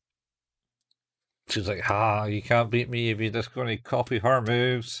then she's like, "Ha, you can't beat me if you're just going to copy her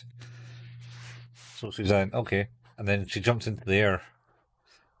moves." So she's like, "Okay," and then she jumps into the air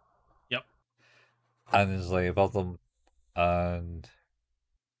Yep. and is like above them, and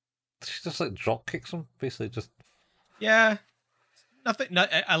she just like drop kicks him, basically just. Yeah. Nothing. No,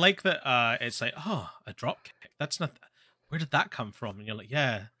 I like that. It's like, oh, a drop kick. That's not. Where did that come from? And you're like,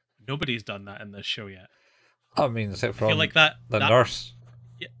 yeah, nobody's done that in this show yet. I mean, except I feel from like that the that nurse.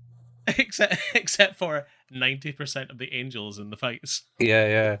 yeah, except for 90% of the angels in the fights. Yeah,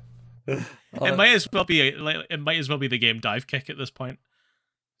 yeah. It Oh, might as well be it might as well be the game dive kick at this point.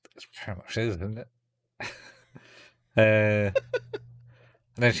 it's pretty much is, isn't it? And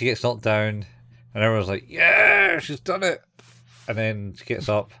then she gets knocked down, and everyone's like, "Yeah, she's done it!" And then she gets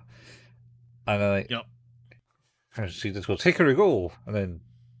up, and then like Yep. she just goes, "Take her a go," and then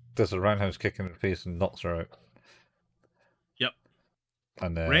does a roundhouse kick in her face and knocks her out, Yep.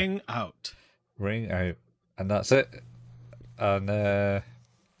 and Ring out. ring out, and that's it. And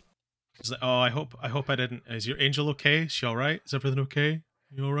She's like, oh, I hope I didn't. Is your angel okay? Is she all right? Is everything okay?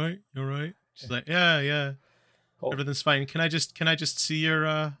 You all right? You all right? She's like, yeah, yeah, oh, everything's fine. Can I just see your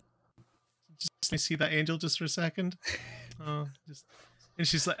just let me see that angel just for a second? Oh, just. And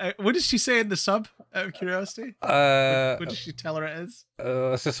she's like, what did she say in the sub? Out of curiosity, what did she tell her it is?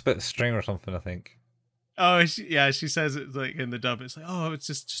 it's just a bit of string or something, I think. Oh, yeah, she says it like in the dub. It's like, oh, it's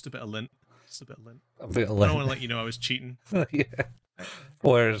just a bit of lint, just a bit of lint. A bit of I don't want to lint. let you know I was cheating. Yeah.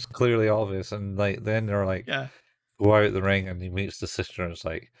 Where it's clearly obvious, and like then they're like, Yeah, go out the ring, and he meets the sister, and it's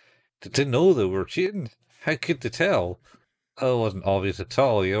like, did they know they were cheating? How could they tell? Oh, it wasn't obvious at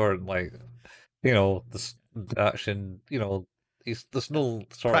all. You weren't like, this action. There's no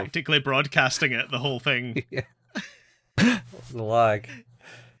sort of practically broadcasting it, the whole thing. yeah, lag.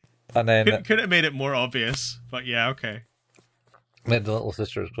 And then, Could have made it more obvious, but yeah, okay. then the little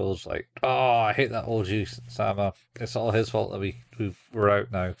sister goes like, "Oh, I hate that old you, Sama. It's all his fault that we're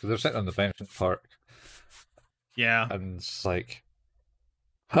out now because they're sitting on the bench in the park." Yeah. And it's like,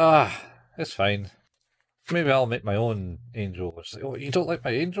 it's fine. Maybe I'll make my own angel. It's like, oh, you don't like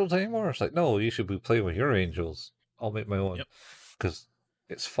my angels anymore? It's like, no, you should be playing with your angels. I'll make my own Yep. because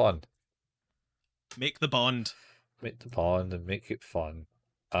it's fun. Make the bond. Make the bond and make it fun.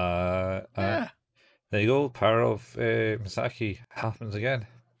 Yeah. There you go. Power of Misaki happens again.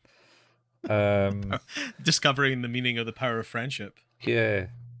 Discovering the meaning of the power of friendship. Yeah,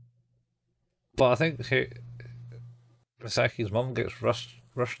 but I think Misaki's mum gets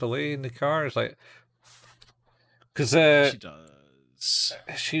rushed away in the car. It's like because She does.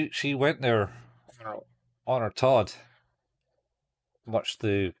 she went there on her Todd, much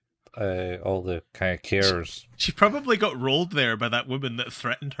the all the kind of cares. She probably got rolled there by that woman that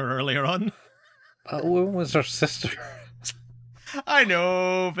threatened her earlier on. That woman was her sister. I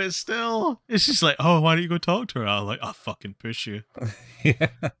know, but still, it's just like, oh, why don't you go talk to her? I'm like, I'll fucking push you. Yeah.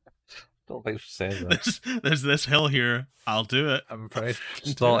 Don't think she says that. There's this hill here. I'll do it. I'm I'll pretty sure fucking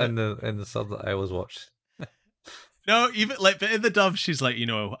it's do not it. in the sub that I was watching. No, even like, but in the dub, she's like,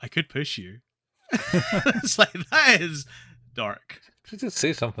 I could push you. It's like that is dark. She did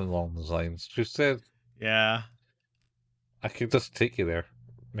say something along those lines. She said, Yeah. I could just take you there,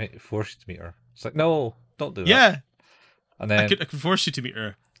 force you to meet her. It's like, no, don't do that. Yeah. And then, I could force you to meet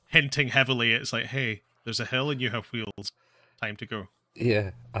her, hinting heavily. It's like, hey, there's a hill and you have wheels. Time to go.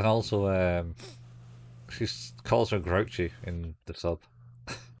 yeah, and also, she calls her grouchy in the sub.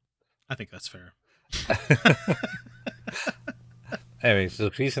 I think that's fair. Anyway, so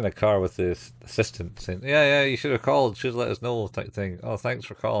she's in a car with the assistant saying, yeah, you should have called, should have let us know, type thing. Oh, thanks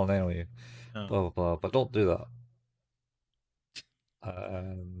for calling anyway. Oh. Blah, blah, blah. But don't do that.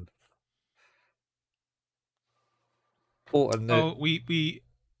 Um, we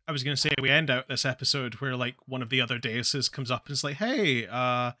I was gonna say we end out this episode where like one of the other deises comes up and is like, hey,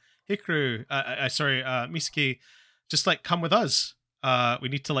 Hikaru, sorry, Misaki, just like come with us. We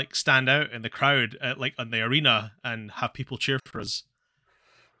need to like stand out in the crowd, like on the arena, and have people cheer for us.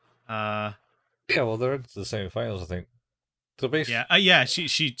 yeah, well, they're into the semi-finals, I think. So basically, yeah.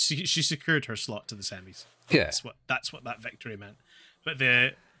 She secured her slot to the semis. yeah, That's what that victory meant. But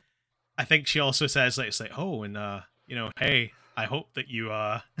I think she also says like, it's like, oh, and hey, I hope that you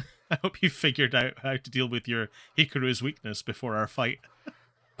I hope you figured out how to deal with your Hikaru's weakness before our fight.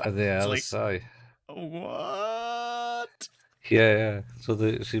 yeah, It's like, what? Yeah.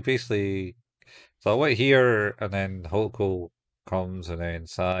 So she basically, so I went here, and then Hoko comes, and then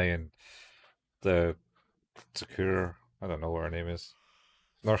Sai and the Sakura, I don't know what her name is,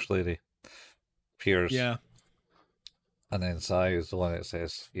 nurse lady, appears. Yeah. And then Sai is the one that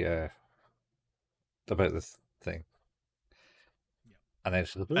says, yeah, about this thing. And then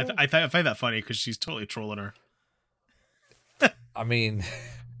she goes, I find that funny because she's totally trolling her. I mean,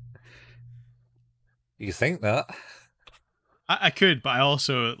 you think that? I could, but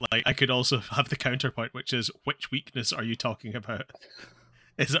I could also have the counterpoint, which is, which weakness are you talking about?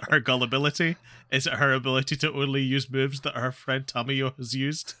 Is it her gullibility? Is it her ability to only use moves that her friend Tamayo has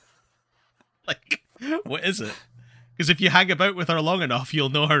used? Like, what is it? Because if you hang about with her long enough, you'll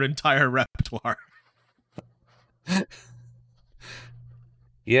know her entire repertoire.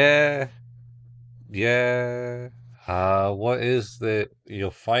 Yeah. What is the?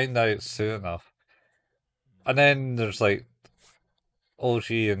 You'll find out soon enough. And then there's like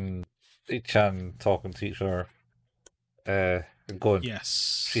Oji and Ichan talking to each other. And going,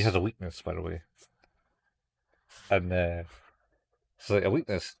 Yes. she has a weakness, by the way. And it's like, a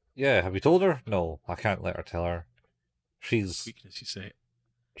weakness? Yeah, have you told her? No, I can't let her tell her. She's weakness, you say.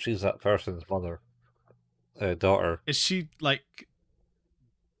 She's that person's daughter. Is she like?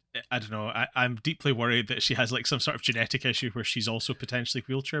 I don't know. I'm deeply worried that she has like some sort of genetic issue where she's also potentially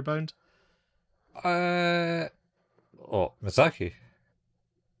wheelchair bound. Misaki?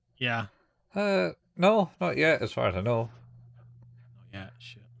 Yeah. No, not yet, as far as I know. Oh yeah,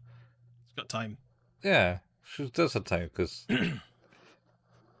 shit. It's got time. Yeah, she does have time, because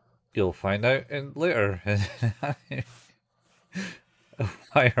you'll find out later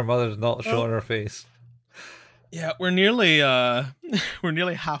why her mother's not showing her face. Yeah, we're nearly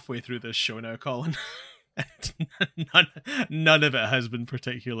halfway through this show now, Colin. none of it has been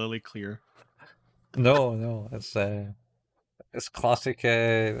particularly clear. No, it's classic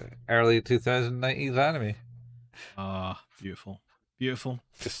early 2090s anime. Beautiful.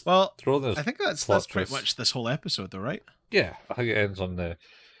 Just well, throw this. I think that's pretty much this whole episode, though, right? Yeah, I think it ends on the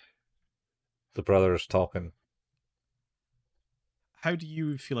brothers talking. How do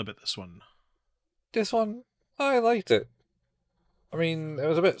you feel about this one? This one, I liked it. I mean, it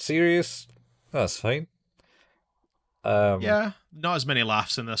was a bit serious. That's fine. Yeah, not as many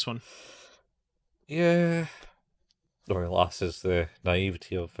laughs in this one. Yeah. Or laughs is the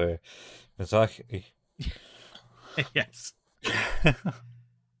naivety of Mizaki. Yes.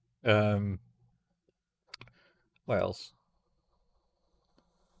 What else?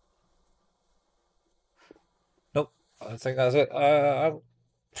 Nope. I think that's it. I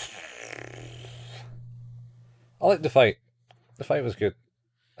like the fight. The fight was good,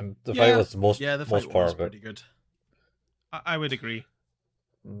 and the fight was the most part of it. Pretty good. I would agree.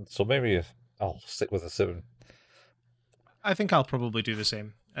 So maybe I'll stick with a 7. I think I'll probably do the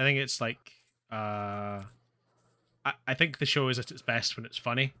same. I think it's like I think the show is at its best when it's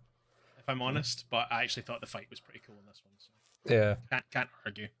funny, if I'm honest. But I actually thought the fight was pretty cool in this one. So yeah,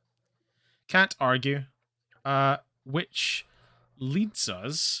 can't argue. Which leads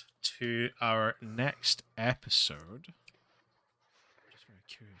us to our next episode,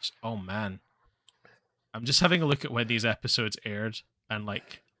 Curious. Oh man, I'm just having a look at when these episodes aired, and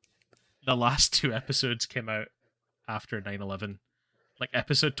like the last two episodes came out after 9/11. Like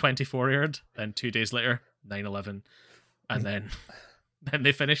episode 24 aired, then 2 days later 9/11, and then then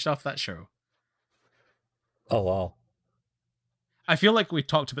they finished off that show. Oh wow. I feel like we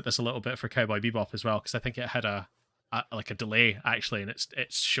talked about this a little bit for Cowboy Bebop as well, because I think it had a like a delay actually, and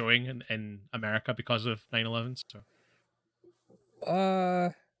it's showing in America because of 9/11. So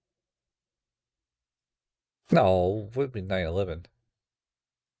Uh, no, would be 9/11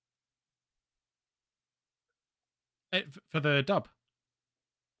 for the dub.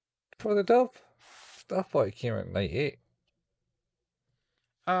 for the dub. I thought it came out in 98.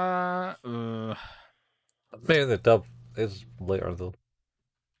 Uh, uh Maybe the dub is later though.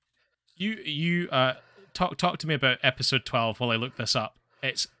 you talk to me about episode 12 while I look this up.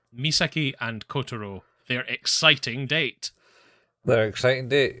 It's Misaki and Kotaro, their exciting date. Their exciting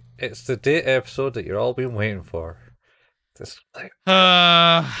date. It's the date episode that you're all been waiting for. This like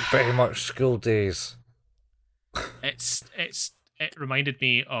very much school days. It reminded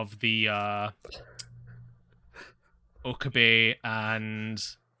me of the Okabe and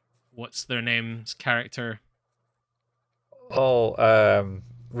what's their name's character? Oh,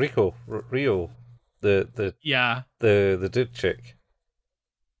 Rio, the Yeah, the dude chick.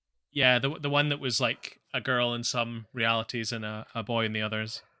 yeah, the one that was like a girl in some realities and a boy in the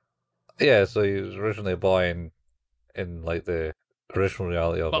others. Yeah, so he was originally a boy in like the original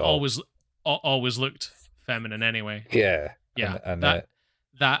reality of But it all. always looked feminine anyway. Yeah, Yeah, and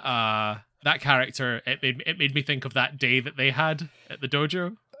that character, it made me think of that day that they had at the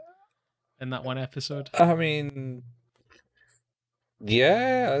dojo in that one episode. I mean,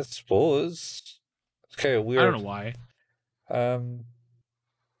 yeah, I suppose it's kind of weird. I don't know why.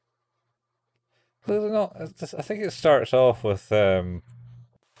 They're not. I think it starts off with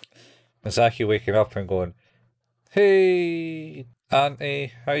Misaki waking up and going, "Hey,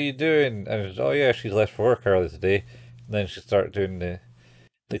 Auntie, how you doing?" And she's, "Oh yeah, she's left for work early today." And then she starts doing the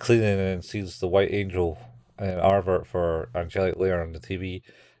cleaning and sees the White Angel and Arvert for Angelic later on the TV.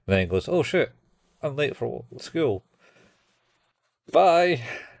 And then goes, "Oh shit, I'm late for school. Bye."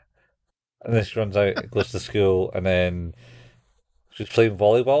 And then she runs out, goes to school, and then she's playing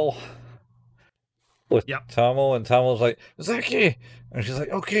volleyball with Yep. Tamil, and Tamil's like, "Zeki!" And she's like,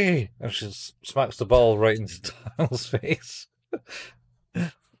 "Okay." And she smacks the ball right into Tamil's face.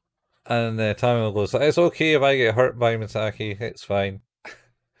 And Tamil goes, "It's okay if I get hurt by Misaki, it's fine."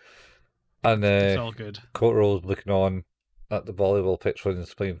 And It's all good. Kotaro's looking on at the volleyball pitch when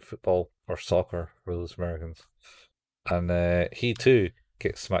he's playing football or soccer for those Americans. And he too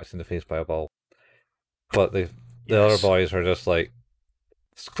gets smacked in the face by a ball. But the other boys are just like,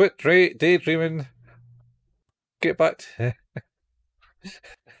 "Quit daydreaming. Get back to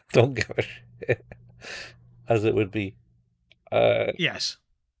don't give a shit." As it would be. Yes.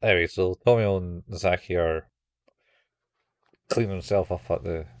 Anyway, so Tomio and Zaki are cleaning themselves up at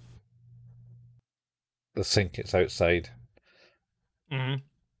the sink. It's outside.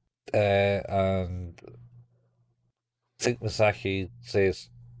 Mm-hmm. And I think Misaki says,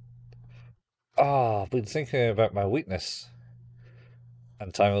 "Oh, I've been thinking about my weakness."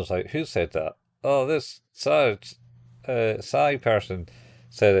 And Taimo's like, "Who said that?" "Oh, this Sai person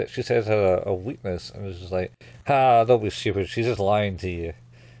said it. She said it had a weakness." And it's just like, don't be stupid. She's just lying to you.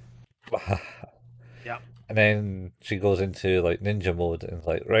 Yeah. And then she goes into like ninja mode and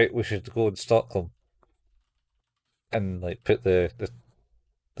like, "Right, we should go and stalk them." And like put the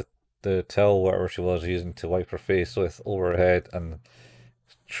towel, whatever she was using to wipe her face with, over her head, and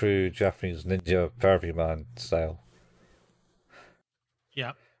true Japanese ninja pervy man style.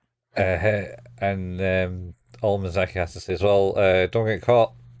 Yeah. And all Mizaki has to say is, "Well, don't get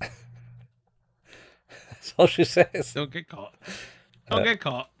caught." That's all she says. Don't get caught. Don't get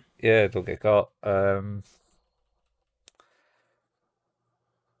caught. Yeah, don't get caught. And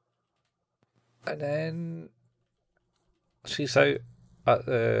then she's out at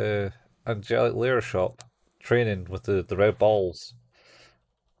the Angelic Lair shop training with the red balls.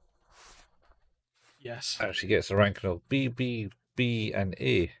 Yes. And she gets a ranking of B, B, B, and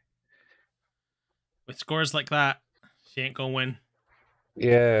A. With scores like that, she ain't gonna win.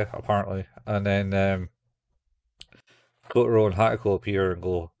 Yeah, apparently. And then Kotaro and Hatiko appear and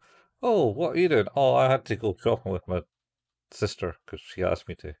go, "Oh, what are you doing?" "Oh, I had to go shopping with my sister because she asked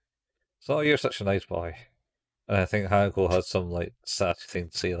me to." "So, you're such a nice boy." And I think Hanako has some like sassy thing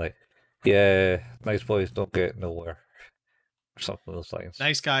to say, like, "Yeah, nice boys don't get nowhere," or something of those lines.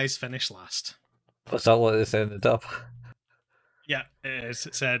 Nice guys finish last. Was that what they said in the dub? Yeah, it is.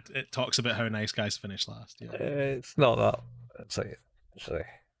 It talks about how nice guys finish last. Yeah. It's not that. It's like Actually,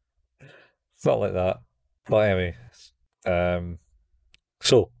 it's not like that. But anyway, um,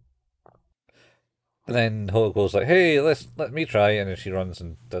 so and then Hoko's like, "Hey, let me try," and then she runs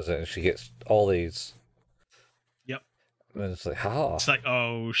and does it, and she gets all these. Yep. And then it's like, "Ha, It's like,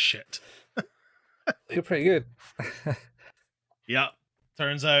 oh shit. you're pretty good." Yep.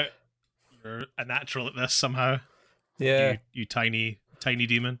 Turns out you're a natural at this somehow. Yeah, You tiny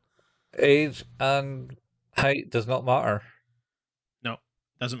demon. age and height does not matter. No,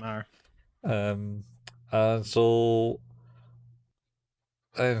 doesn't matter. Um, and so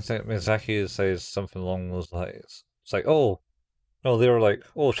I think Mizaki says something along those lines. It's like, oh, no, they were like,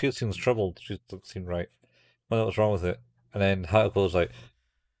 oh, she seems troubled. She doesn't seem right. Well, what's wrong with it? And then Hatako's like,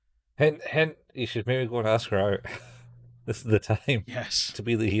 hint, hint, you should maybe go and ask her out. This is the time Yes. to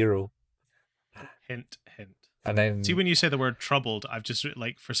be the hero. Hint, hint. And then, See, when you say the word troubled, I've just,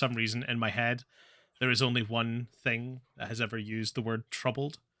 like, for some reason in my head, there is only one thing that has ever used the word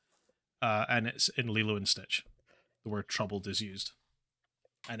troubled, and it's in Lilo and Stitch. The word troubled is used.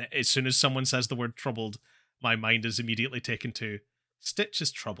 And as soon as someone says the word troubled, my mind is immediately taken to Stitch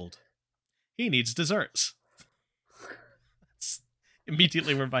is troubled. He needs desserts. That's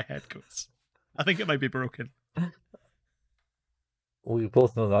immediately where my head goes. I think it might be broken. we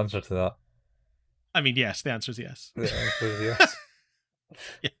both know the answer to that. I mean, yes, the answer is yes. The answer is yes.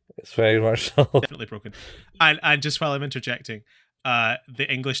 Yeah. It's very much so. Definitely broken. And just while I'm interjecting, the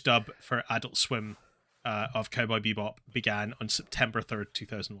English dub for Adult Swim of Cowboy Bebop began on September 3rd,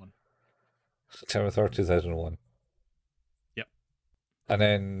 2001. September 3rd, 2001. Yep. And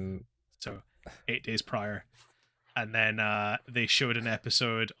then... So, 8 days prior. And then they showed an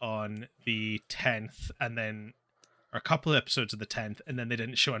episode on the 10th, and then... Or a couple of episodes of the 10th, and then they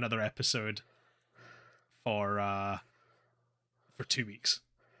didn't show another episode for 2 weeks.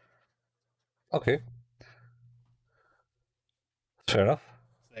 Okay. Fair enough.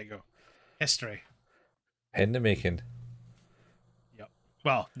 There you go. History. In the making. Yep.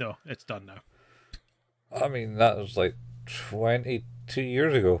 Well, no, it's done now. I mean, that was like 22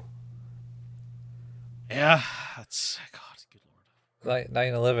 years ago. Yeah, that's... God, good lord. Like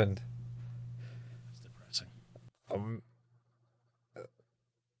 9/11. That's depressing.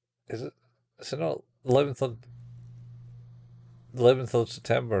 Is it? Is it not 11th of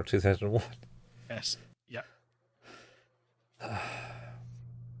September 2001? Yes. Yep.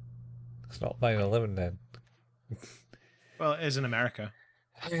 It's not 9/11 then. Well, it is in America.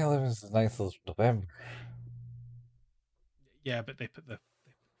 9/11 is the 9th of November. Yeah, but they put the...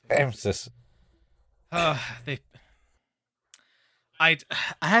 Emphasis. They... I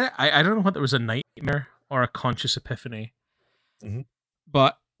don't know whether it was a nightmare or a conscious epiphany. Mhm.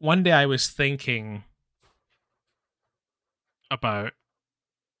 But one day I was thinking about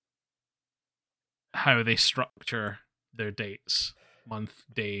how they structure their dates, month,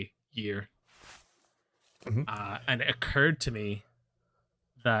 day, year. Mhm. And it occurred to me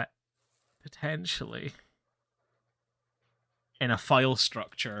that potentially in a file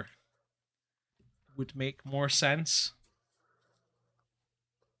structure would make more sense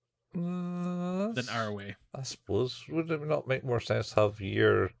than our way. I suppose. Would it not make more sense to have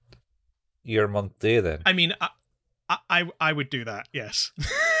year, month, day then? I mean, I would do that, yes.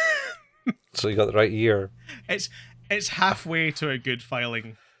 So you got the right year. It's halfway to a good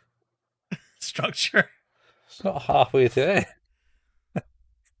filing structure. It's not halfway to it.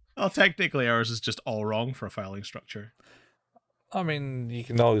 Well, technically ours is just all wrong for a filing structure. I mean, you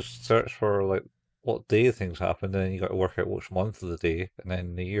can always search for like what day things happen, and then you got to work out which month of the day, and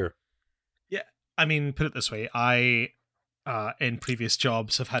then the year. Yeah, I mean, put it this way: I, in previous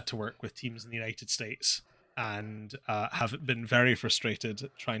jobs, have had to work with teams in the United States, and have been very frustrated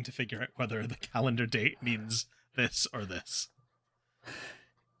trying to figure out whether the calendar date means this or this.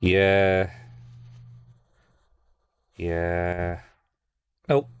 Yeah. Yeah.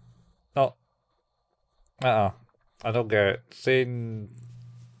 Nope. No. I don't get it. Saying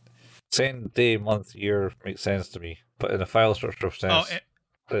day, month, year makes sense to me, but in a file structure sense,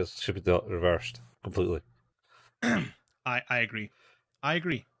 it should be reversed completely. I agree. I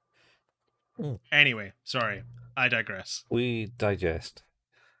agree. Anyway, sorry. I digress. We digest.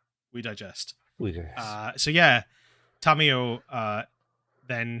 We digest. We digest. So yeah, Tamio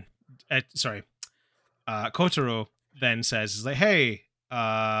Kotaro then says, like, hey,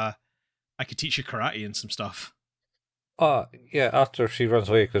 I could teach you karate and some stuff. Yeah, after she runs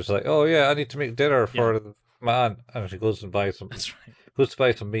away, because like, oh yeah, I need to make dinner for my aunt, and she goes and buys some. That's right. Goes to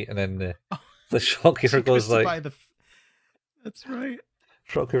buy some meat, and then the shopkeeper goes like, That's right.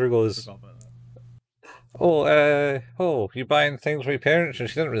 Shopkeeper goes, you buying things for your parents? And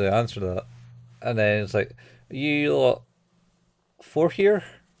she didn't really answer that. And then it's like, you lot 4th year?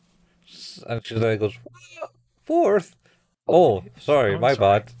 And she then goes, what? 4th? Oh, sorry, Oh, my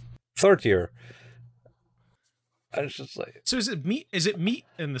sorry. bad. 3rd year. And it's just like, So is it meat? Is it meat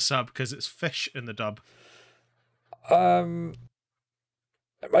in the sub because it's fish in the dub? um,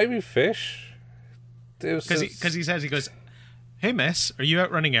 it might be fish. It was Because he says, he goes, "Hey miss, are you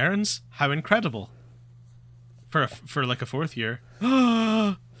out running errands? How incredible for like a 4th year,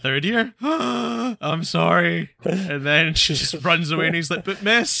 3rd year. I'm sorry." And then she just runs away, and he's like, "But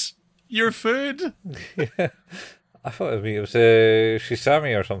miss, your food." yeah. I thought it was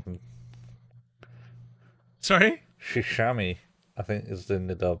Shisami or something. Sorry, Shishami, I think, is in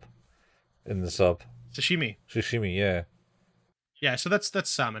the dub, in the sub. sashimi. Sashimi, yeah. Yeah, so that's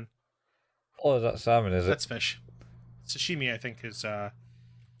salmon. Oh, is that salmon? Is it? That's fish. Sashimi, I think, is Oh,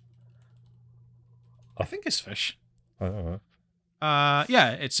 I think is fish. I don't know.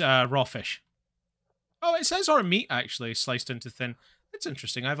 Yeah, it's raw fish. Oh, it says or meat actually, sliced into thin. That's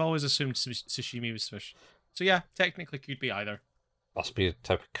interesting. I've always assumed sashimi was fish. So yeah, technically could be either. Must be a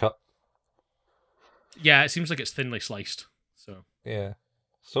type of cut. Yeah, it seems like it's thinly sliced. So Yeah.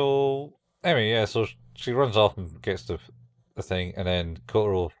 So anyway, yeah. So she runs off and gets the thing, and then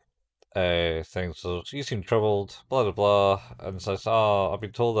Kotaro things. So you seem troubled, blah blah blah, and says, "Oh, I've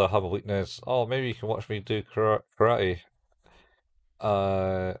been told I have a weakness. Oh, maybe you can watch me do karate."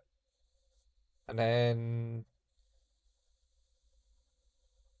 Uh, and then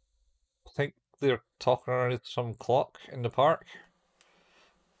I think they're talking around some clock in the park,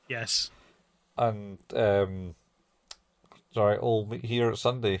 yes, and sorry, we'll meet here at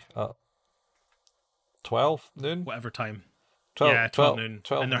Sunday at 12 noon. whatever time. 12, Yeah, 12 noon.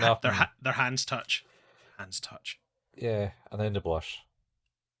 12 And in the afternoon. their hands touch. Hands touch. Yeah, and then the blush.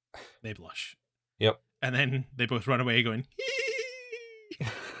 They blush. Yep. And then they both run away going,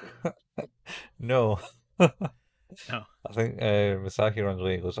 No. no. I think Misaki runs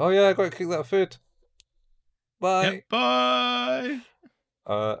away and goes, "Oh yeah, I got to cook that food. Bye." Yep, bye.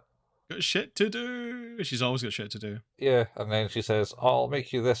 Uh, Got shit to do. She's always got shit to do. yeah, and then she says, "Oh, I'll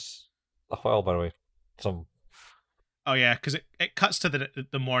make you this." Well, by the way, some. Oh yeah, because it cuts to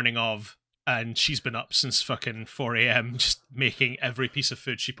the morning of, and she's been up since fucking 4 a.m. just making every piece of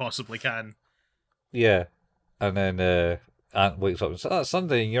food she possibly can. Yeah, and then Aunt wakes up and says, "Oh, it's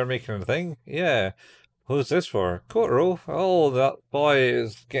Sunday, and you're making a thing." Yeah. Who's this for? Kotaro. Oh, that boy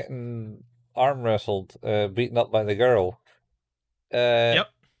is getting arm wrestled, beaten up by the girl. Yep.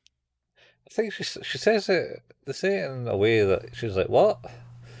 I think she says it. They say it in a way that she's like, "What?"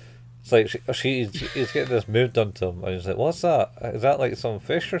 It's like he's getting this move done to him, and he's like, "What's that? Is that like some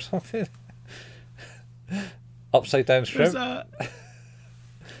fish or something?" Upside down shrimp.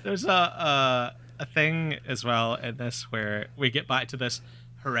 There's a thing as well in this where we get back to this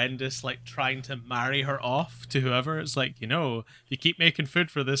horrendous like trying to marry her off to whoever. It's like, if you keep making food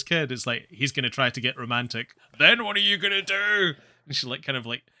for this kid, it's like he's gonna try to get romantic. Then what are you gonna do? And she like kind of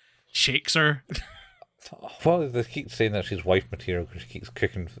like shakes her. Well, they keep saying that she's wife material because she keeps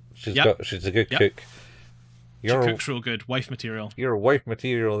cooking. She's a good Yep. cook. She cooks real good, wife material. You're wife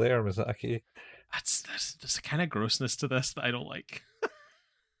material there, Misaki. There's a kind of grossness to this that I don't like.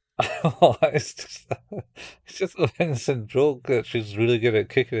 Oh, it's just an innocent joke that she's really good at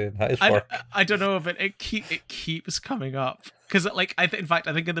cooking in high work. I don't know, but it keeps coming up because like in fact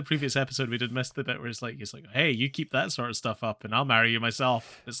I think in the previous episode we did miss the bit where he's like, hey, you keep that sort of stuff up and I'll marry you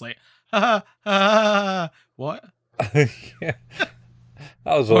myself. It's like, what? Yeah, that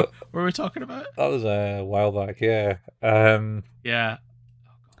was what were we talking about? That was a while back. Yeah. Yeah.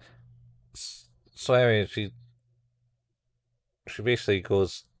 So anyway, she basically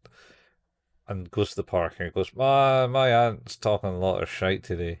goes to the park and goes, my aunt's talking a lot of shite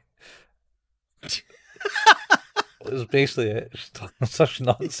today. It was basically it. She's talking such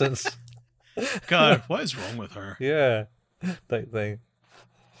nonsense. God, what is wrong with her? Yeah, type thing.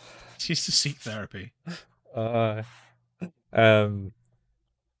 She needs to seek therapy.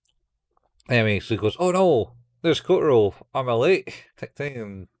 Anyway, she goes, "Oh no, there's Kotaro. I'm late." Type thing,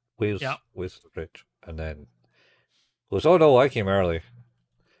 and waves the bridge, and then goes, "Oh no, I came early."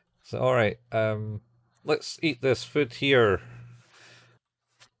 So all right, let's eat this food here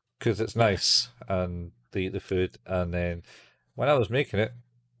because it's nice, and they eat the food. And then when I was making it,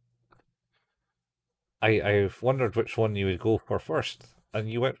 I've wondered which one you would go for first, and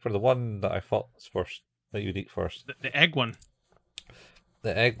you went for the one that I thought was first, that you'd eat first. The egg one.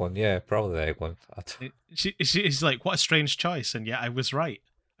 The egg one, yeah, probably the egg one. She's like, what a strange choice, and yeah, I was right.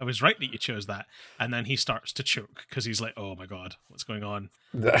 I was right that you chose that. And then he starts to choke because he's like, oh my god, what's going on?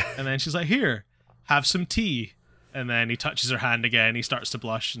 And then she's like, here, have some tea. And then he touches her hand again. He starts to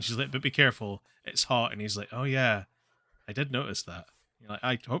blush, and she's like, but be careful, it's hot. And he's like, oh yeah, I did notice that. You're like,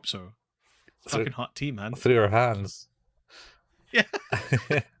 I hope so. It's through, fucking hot tea, man. through her hands. Yeah.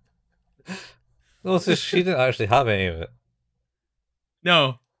 No, it's just she didn't actually have any of it.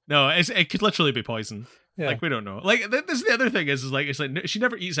 No, it could literally be poison. Yeah. Like we don't know. Like this is the other thing is like it's like she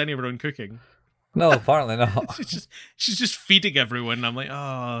never eats any of her own cooking. No, apparently not. she's just feeding everyone. And I'm like,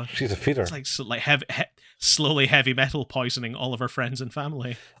 oh, She's a feeder. it's like slowly heavy metal poisoning all of her friends and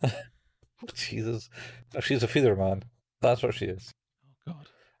family. Jesus, she's a feeder, man. That's what she is. Oh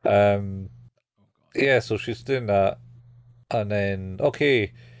god. Um, yeah. So she's doing that, and then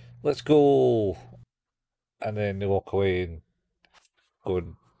okay, let's go, and then they walk away and go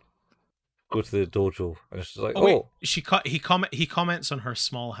to the dojo, and she's like, Wait, he comments on her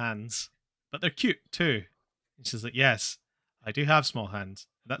small hands, but they're cute too. And she's like, yes, I do have small hands.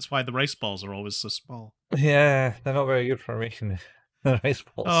 That's why the rice balls are always so small. yeah, they're not very good for making the rice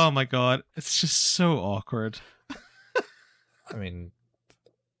balls. Oh my god, it's just so awkward. I mean,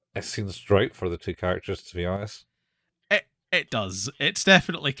 it seems right for the two characters, to be honest. It does. It's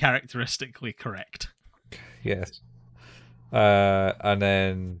definitely characteristically correct. Yes. And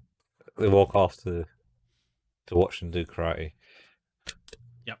then they walk off to watch him do karate.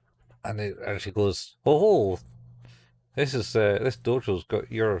 Yep. And she goes, "Oh, this dojo's got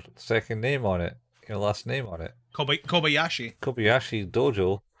your second name on it, your last name on it. Kobayashi. Kobayashi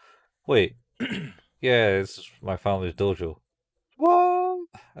Dojo. Wait, yeah, this is my family's dojo. What?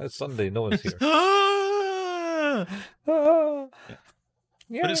 It's Sunday, no one's here. Ah.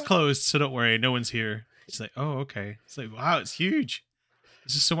 Yeah. But it's closed, so don't worry, no one's here. It's like, oh, okay. It's like, wow, it's huge.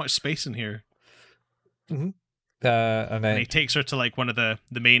 There's just so much space in here. Mm-hmm. And then he takes her to like one of the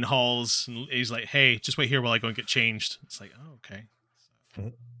main halls, and he's like, "Hey, just wait here while I go and get changed." It's like, oh, okay. So,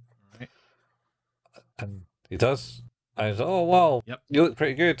 all right. And he does. And he's like, "Oh wow, yep, you look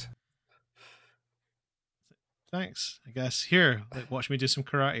pretty good." Thanks, I guess. Here, like, watch me do some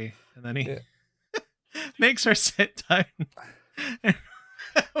karate, and then he makes her sit down and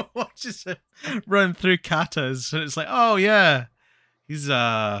watches him run through katas, and it's like, oh yeah, he's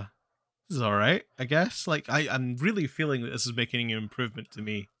this is all right, I guess. Like I'm really feeling that this is making an improvement to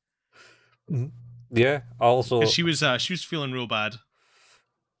me. Yeah. Also, she was feeling real bad.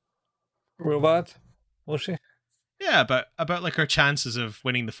 Real bad, was she? Yeah, about like her chances of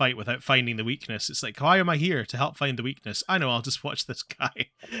winning the fight without finding the weakness. It's like, why am I here to help find the weakness? I know, I'll just watch this guy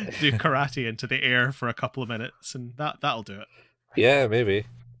do karate into the air for a couple of minutes, and that'll do it. Yeah, maybe.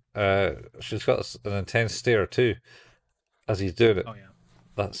 She's got an intense stare too, as he's doing it. Oh yeah,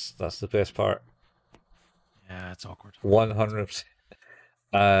 that's the best part. Yeah, it's awkward. 100%.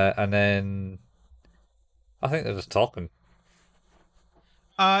 And then I think they're just talking.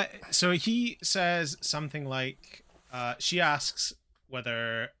 So he says something like, she asks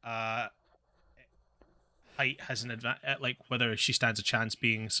whether height has an like whether she stands a chance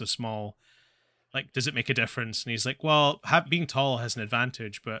being so small. Like, does it make a difference? And he's like, well, being tall has an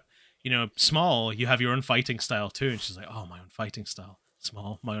advantage, but small, you have your own fighting style too. And she's like, oh, my own fighting style.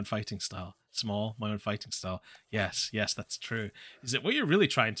 Small, my own fighting style. Small, my own fighting style. Yes, that's true. Is it what you're really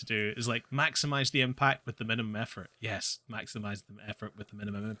trying to do is like maximize the impact with the minimum effort? Yes, maximize the effort with the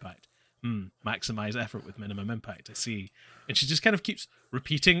minimum impact. Maximize effort with minimum impact. I see. And she just kind of keeps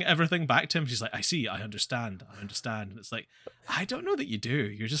repeating everything back to him. She's like, I see, I understand. And it's like, I don't know that you do.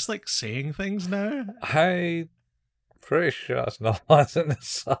 You're just like saying things now. I'm pretty sure that's not what's in the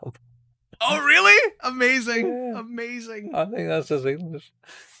sub. Oh, really? Amazing. Yeah. Amazing. I think that's his English.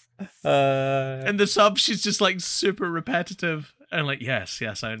 And the sub, she's just like super repetitive and like, yes,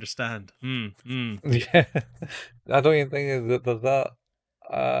 I understand. Yeah. I don't even think that.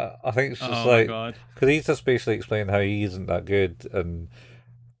 I think it's just like, because he's just basically explaining how he isn't that good, and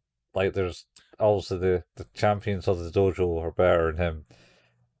like there's also the champions of the dojo are better than him.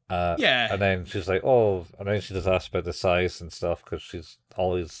 Yeah. And then she's like, oh, and then she just asks about the size and stuff, because she's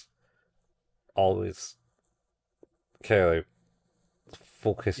always kind of like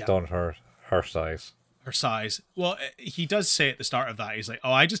focused on her size. Her size. Well, he does say at the start of that, he's like,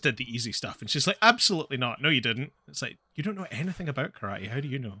 oh, I just did the easy stuff. And she's like, absolutely not. No, you didn't. It's like, you don't know anything about karate. How do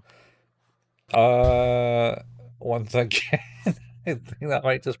you know? Once again, I think that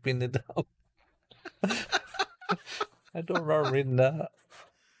might just be in the dub. I don't remember reading that.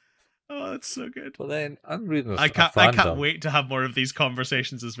 Oh, that's so good. But then I'm reading I can't wait to have more of these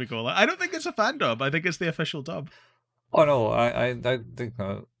conversations as we go. I don't think it's a fan dub. I think it's the official dub. Oh no, I think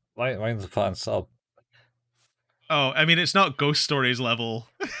mine's a fan sub. Oh, I mean, it's not Ghost Stories level.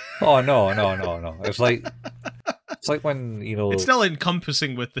 Oh no! It's like when it's still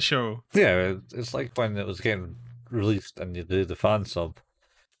encompassing with the show. Yeah, it's like when it was getting released and you do the fan sub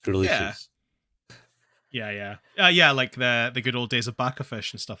releases. Yeah, like the good old days of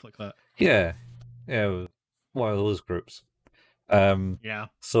Backafish and stuff like that. Yeah, yeah, one of those groups. Yeah.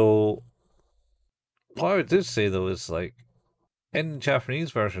 So what I did say though is like in the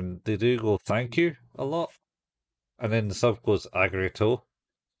Japanese version they do go thank you a lot, and then the sub goes agarato,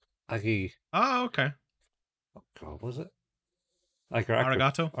 agi. Oh, okay. Oh God, was it agarato?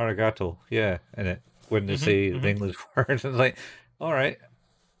 Arigato. Arigato, yeah, in it when they Mm-hmm. say the Mm-hmm. English word, it's like, all right,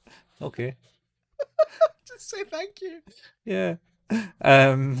 okay, Just say thank you. yeah,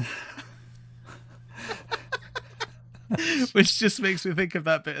 um, Which just makes me think of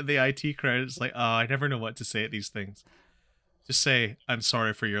that bit of the IT crowd. It's like, oh, I never know what to say at these things. Just say, I'm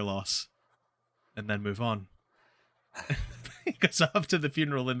sorry for your loss, and then move on. He goes up to the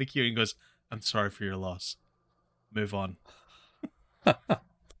funeral in the queue and goes, I'm sorry for your loss. Move on.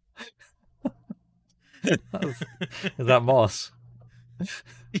 is that Moss?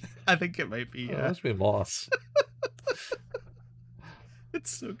 I think it might be, Oh, it yeah. must be Moss. It's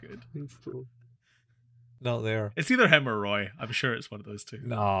so good. He's cool. Not there. It's either him or Roy. I'm sure it's one of those two.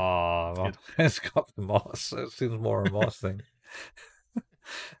 No, Good. it's got the Moss. It seems more a Moss thing.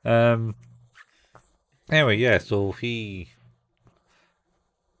 Um. Anyway, yeah. So they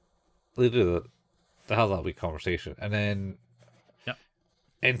do the they have that wee conversation, and then Yep.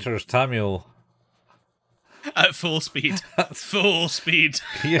 enters Tamio. At full speed. Full speed.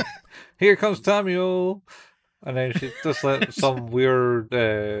 Yeah, here comes Tamio, and then she just let some weird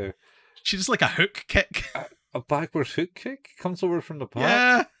She just like a hook kick. a backwards hook kick comes over from the back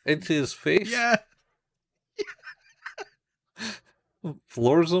Yeah. into his face, Yeah.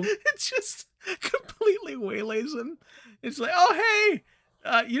 floors him. It just completely waylays him. It's like, oh, hey,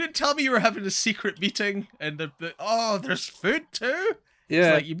 you didn't tell me you were having a secret meeting, and oh, there's food too. Yeah,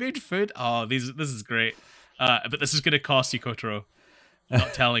 It's like, you made food. Oh, this is great. But this is going to cost you, Kotaro.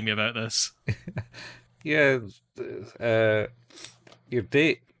 Not telling me about this. yeah. Your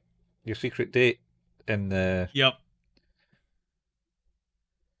date, your secret date in the Yep.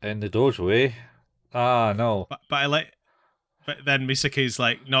 dojo, eh? Ah, no. But I like. But then Misaki's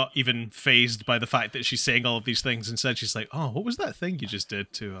like not even phased by the fact that she's saying all of these things. Instead, she's like, "Oh, what was that thing you just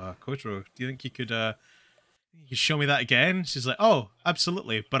did to Kotaro? Do you think you could show me that again?" She's like, "Oh,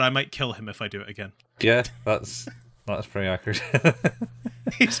 absolutely, but I might kill him if I do it again." Yeah, that's pretty accurate.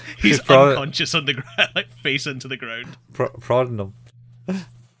 He's proud- unconscious on the ground, like face into the ground. Prodding him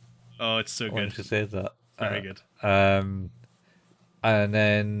Oh, it's so when good. she says that. Very good. And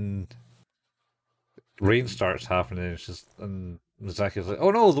then rain starts happening. And Misaki's like, "Oh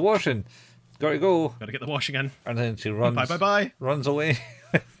no, the washing! Gotta go!" Gotta get the washing in. And then she runs. Bye. Runs away.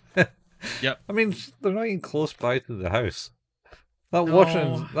 Yep. I mean, they're not even close by to the house. That No,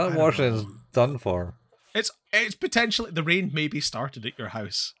 washing's I don't is know. done for. It's potentially the rain maybe started at your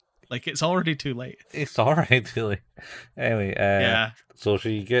house. Like it's already too late. It's alright, really. Anyway, Yeah. so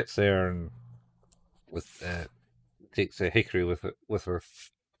she gets there and with takes a hickory with her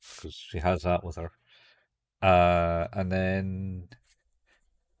because she has that with her. And then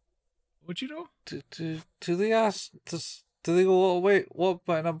Would you know? do they ask? Do they go? Oh, wait, what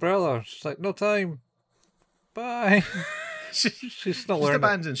about an umbrella? She's like, no time. Bye. She's still Just learning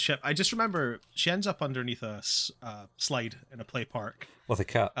abandons ship. I just remember she ends up underneath a slide in a play park with a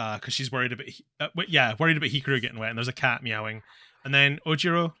cat. because she's worried about worried about Hikaru getting wet, and there's a cat meowing, and then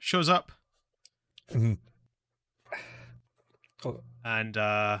Ojiro shows up, Mhm. Oh, and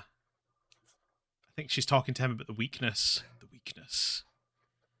I think she's talking to him about the weakness. The weakness.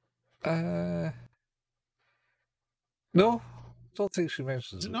 no, don't think she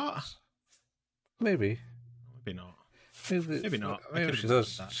mentions Is it not? Maybe. Maybe not. Maybe not. I Maybe could've she been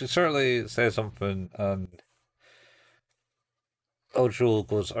does. that. She certainly says something, and Ojo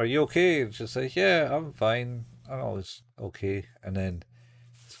goes, "Are you okay?" And she's like, "Yeah, I'm fine. I'm always okay." And then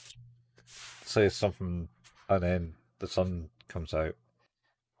says something, and then the sun comes out,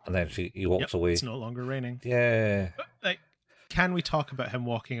 and then he walks away. It's no longer raining. Yeah, Like, can we talk about him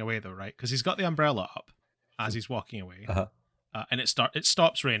walking away though? Right, because he's got the umbrella up as he's walking away. uh-huh. And it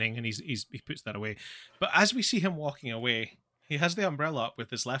stops raining, and he puts that away. But as we see him walking away, he has the umbrella up with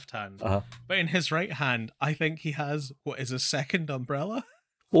his left hand, Uh-huh. but in his right hand, I think he has what is a second umbrella.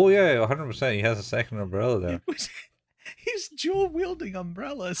 Oh yeah, 100%. He has a second umbrella there. He's dual wielding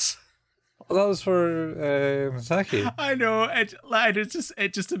umbrellas. Well, that was for Misaki. I know.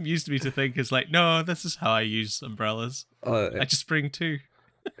 It just amused me to think it's like, no, this is how I use umbrellas. I just bring two.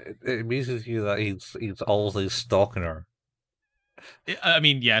 It amuses you that he's always stalking her. I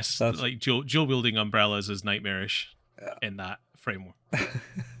mean, yes, That's- like dual wielding umbrellas is nightmarish in that framework.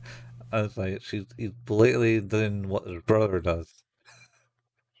 I was like, he's blatantly doing what his brother does.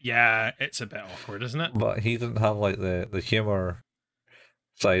 Yeah, it's a bit awkward, isn't it? But he didn't have like the humor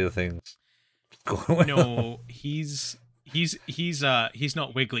side of things going with him. No, he's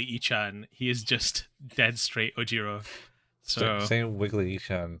not Wiggly Ichan. He is just dead straight Ojiro. So Same Wiggly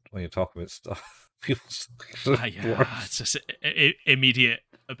Ishan when you talk about stuff. People say yeah, it's just immediate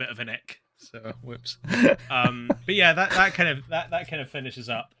a bit of an ick. So whoops. But yeah, that kind of finishes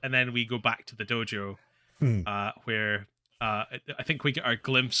up, and then we go back to the dojo, where I think we get our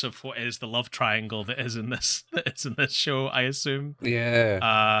glimpse of what is the love triangle that is in this show. I assume.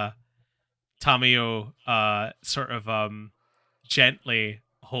 Yeah. Tamio sort of gently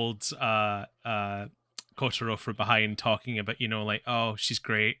holds Kotaro from behind, talking about, like, oh, she's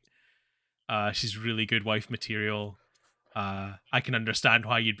great. She's really good wife material. I can understand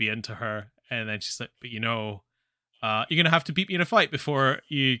why you'd be into her. And then she's like, but you're gonna have to beat me in a fight before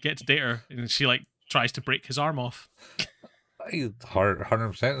you get to date her. And she like tries to break his arm off. He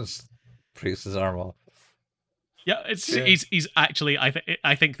 100% breaks his arm off. Yeah, he's actually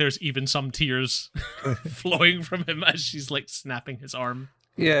I think there's even some tears flowing from him as she's like snapping his arm.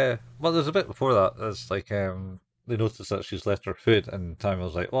 Yeah, well, there's a bit before that. It's like they notice that she's left her food, and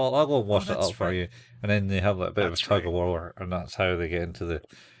Tamu's like, "Well, I'll go and wash it up for you." And then they have like, a bit of a tug of war, and that's how they get into the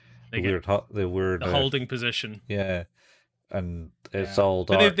weird holding position. Yeah, and it's all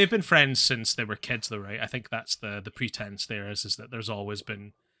dark. But they've been friends since they were kids, though, right? I think that's the pretense there is that there's always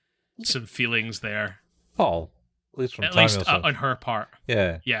been some feelings there. Oh, at least from on her part.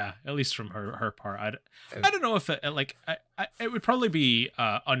 Yeah, at least from her part. I don't know if it would probably be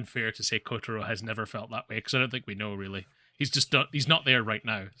unfair to say Kotaro has never felt that way, because I don't think we know really. He's not there right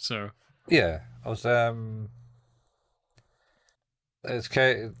now. So yeah, I was they're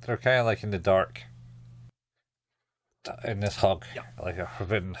kind of like in the dark in this hug, like a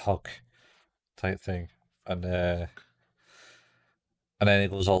forbidden hug type thing, and then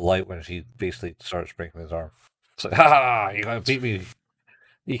it goes all light when she basically starts breaking his arm. It's like, ha! You gotta beat me.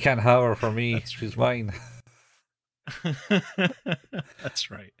 You can't have her for me. She's mine.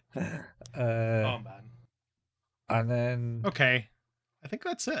 That's right. Oh man. And then okay, I think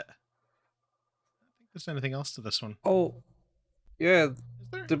that's it. I don't think there's anything else to this one. Oh, yeah,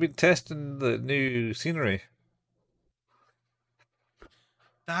 they've been testing the new scenery.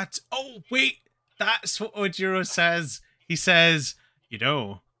 That's what Ojiro says. He says,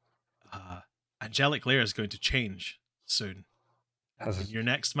 Angelic Lair is going to change soon. In your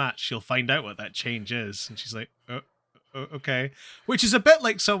next match, you'll find out what that change is. And she's like, oh, okay. Which is a bit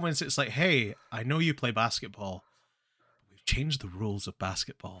like someone it's like, hey, I know you play basketball. We've changed the rules of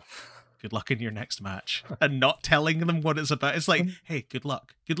basketball. Good luck in your next match. And not telling them what it's about. It's like, hey, good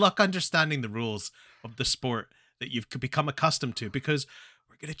luck. Good luck understanding the rules of the sport that you've become accustomed to, because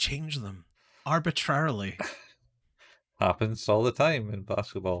we're going to change them arbitrarily. Happens all the time in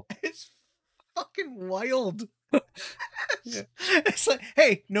basketball. It's fucking wild. It's like,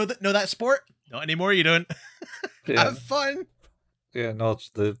 hey, know that sport? Not anymore, you don't. Have fun. Yeah, no,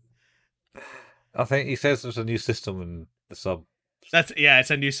 I think he says there's a new system in the sub. It's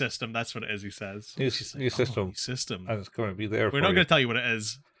a new system. That's what it is, he says. New system. And it's going to be there. We're not going to tell you what it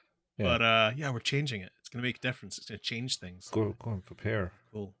is. Yeah. But we're changing it. It's going to make a difference. It's going to change things. Go and prepare.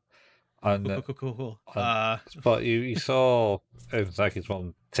 Cool. And cool. But you saw Zaki's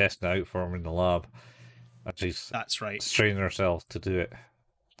mom testing out for him in the lab, and that's right, straining herself to do it.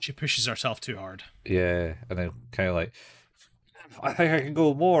 She pushes herself too hard. Yeah, and then kind of like, I think I can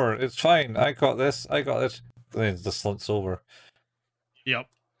go more. It's fine. I got this. And then it just slumps over. Yep.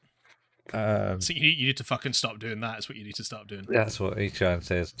 So you need to fucking stop doing that. Is what you need to stop doing. That's what Ichan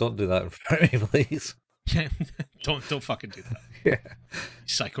says. Don't do that in front of me, please. don't fucking do that. Yeah, you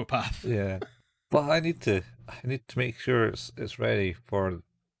psychopath. Yeah, but I need to make sure it's ready for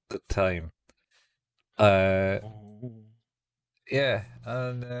the time. Yeah,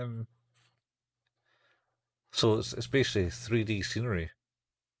 and so it's basically 3D scenery,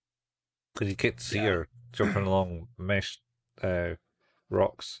 because you get to see her jumping along mesh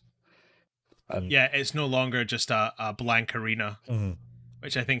rocks. And it's no longer just a blank arena. Mm-hmm.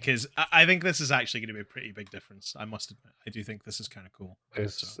 Which I think this is actually going to be a pretty big difference. I must admit, I do think this is kind of cool.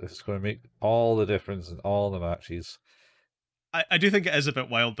 It's going to make all the difference in all the matches. I do think it is a bit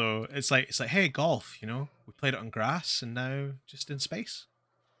wild though. It's like hey, golf. We played it on grass and now just in space.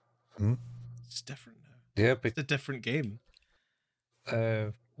 Mm-hmm. It's different now. Yeah, it's a different game.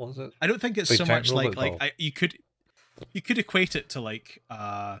 What was it? I don't think it's so much like you could equate it to like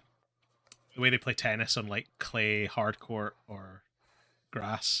the way they play tennis on like clay hard court or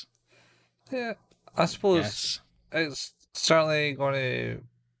grass. Yeah, I suppose it's certainly going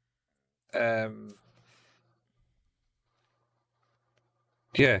to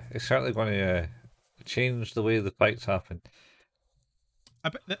Yeah, it's certainly going to change the way the fights happen. I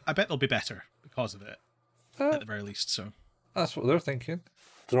bet they'll be better because of it, Uh, at the very least. So that's what they're thinking.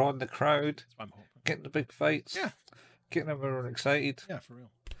 Drawing the crowd, that's what I'm hoping. getting the big fights, Yeah, getting everyone excited. yeah, for real.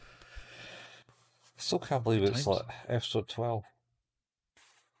 Still can't believe Good it's times. like episode 12.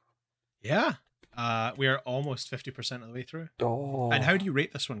 Yeah. We are almost 50% of the way through. And Oh, how do you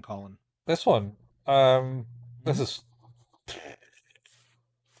rate this one, Colin? this one. This Mhm. is.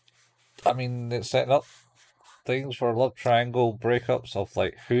 I mean, it's setting up things for love triangle breakups of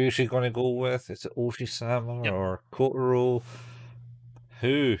like who is she going to go with? Is it Oshi-sama Yep. or Kotaro?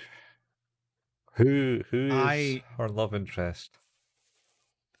 Who? Who is I her love interest?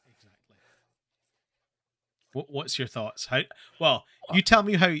 exactly. What's your thoughts? How? Well, you tell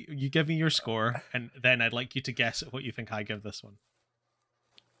me how you give me your score, and then I'd like you to guess at what you think I give this one.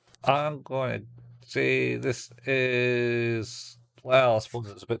 I'm going to say this is. Well, I suppose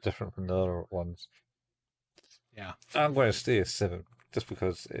it's a bit different from the other ones. Yeah. I'm going to stay a 7, just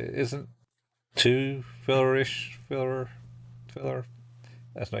because it isn't too fillerish. Filler.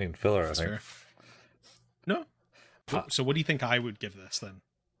 That's not even filler, I That's think. fair. No. I, So what do you think I would give this then?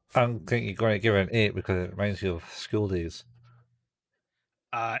 I'm thinking you're going to give it an 8 because it reminds you of school days.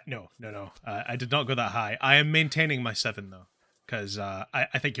 No. I did not go that high. I am maintaining my 7 though, because I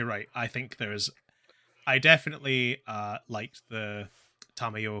think you're right. I think I definitely liked the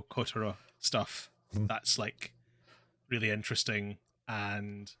Tamayo Kotaro stuff. Mm. That's like really interesting,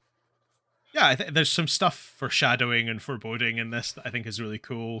 and yeah, there's some stuff foreshadowing and foreboding in this that I think is really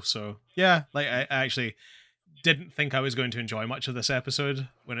cool. So yeah, like I actually didn't think I was going to enjoy much of this episode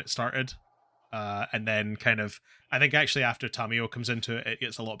when it started, and then kind of I think actually after Tamio comes into it, it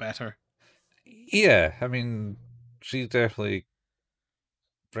gets a lot better. Yeah, I mean, she definitely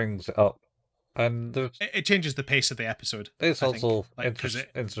brings it up. And It changes the pace of the episode. it's I think also like because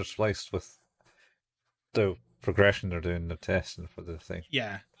interspliced with the progression they're doing, the testing for the thing.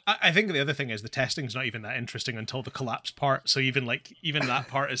 yeah. I think the other thing is the testing's not even that interesting until the collapse part. So even that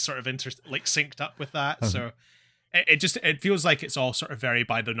part is sort of like synced up with that. So it feels like it's all sort of very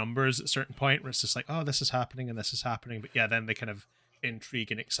by the numbers at a certain point where it's just like, oh, this is happening and this is happening, but yeah, then the kind of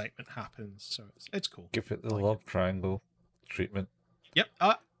intrigue and excitement happens. So it's cool. Give it I the like it. love triangle treatment. Yep.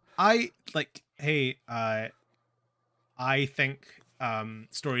 I like. Hey, I think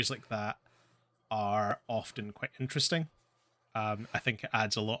stories like that are often quite interesting. I think it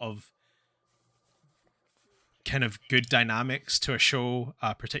adds a lot of kind of good dynamics to a show,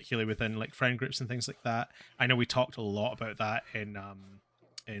 particularly within like friend groups and things like that. I know we talked a lot about that in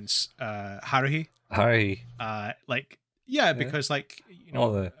Haruhi. Hi, Like yeah, yeah, because like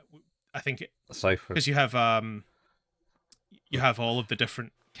all the I think ciphers. because you have all of the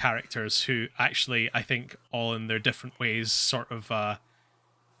different characters who actually I think all in their different ways sort of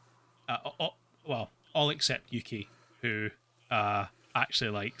well all except Yuki who actually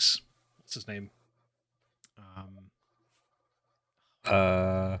likes what's his name um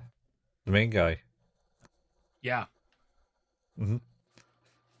Uh, the main guy. yeah Mm-hmm.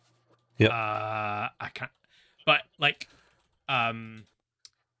 Yep. I can't but like um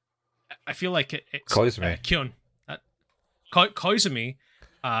I feel like it's Koizumi. Kyon Koizumi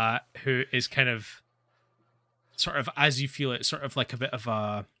who is kind of sort of as you feel it sort of like a bit of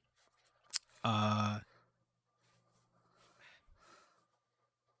a uh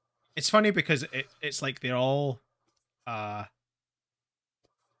it's funny because it's like uh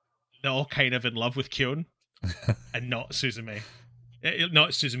they're all kind of in love with Kyon and not Suzume,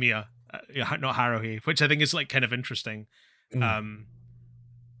 not Suzumiya, not Haruhi, which I think is like kind of interesting. Mm. Um,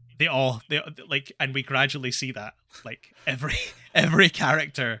 they like, and we gradually see that like every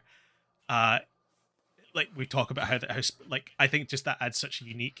character, uh, like we talk about how like I think just that adds such a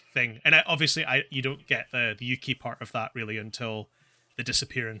unique thing, and obviously you don't get the Yuki part of that really until the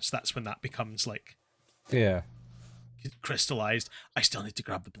disappearance. That's when that becomes like Yeah. crystallized. I still need to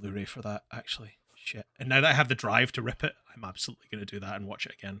grab the Blu-ray for that actually. Shit. And now that I have the drive to rip it, I'm absolutely going to do that and watch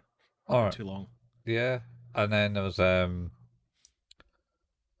it again. All Not right. too long. Yeah. And then there was I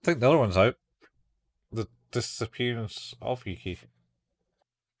think the other one's out. The disappearance of Yuki.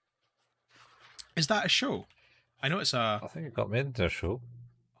 Is that a show? I know it's a. I think it got made into a show.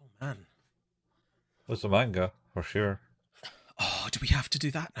 Oh man. It was a manga for sure. Oh, do we have to do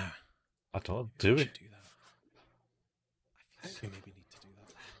that now? I don't Maybe do we it. should do that. I feel like we maybe need to do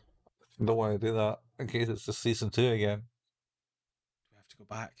that. Don't want to do that in case it's just season 2 again. Do we have to go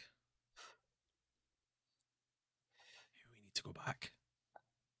back? Maybe we need to go back.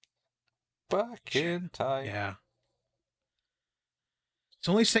 Back in time. Yeah. It's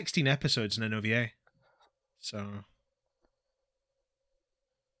only 16 episodes in an OVA. So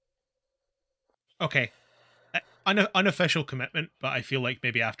Okay. Unofficial commitment, but I feel like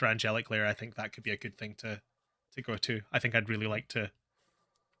maybe after Angelic Layer, I think that could be a good thing to go to. I think I'd really like to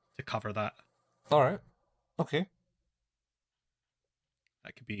cover that. All right. Okay.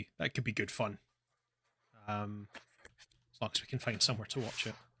 That could be good fun. As long as we can find somewhere to watch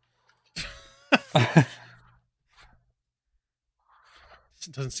it.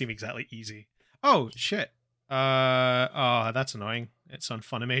 It doesn't seem exactly easy. Oh shit. Oh, that's annoying. It's on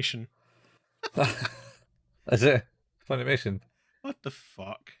Funimation. Is it Funimation? What the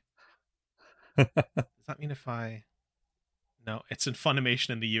fuck? Does that mean if I? No, it's in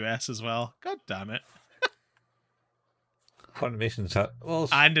Funimation in the US as well. God damn it. Funimation's had. Well,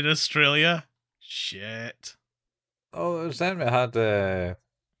 And in Australia. Shit. oh, it was them that had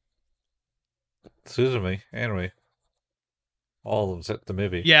Suzumi. Anyway, all of them except the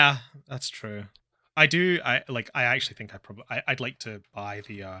movie. Yeah, that's true. I do. I actually think I'd like to buy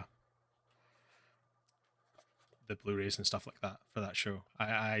the Blu-rays and stuff like that for that show.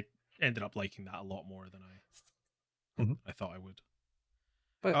 I ended up liking that a lot more than I thought I would.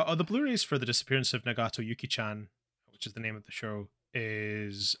 But The Blu-rays for The Disappearance of Nagato Yuki-chan, which is the name of the show,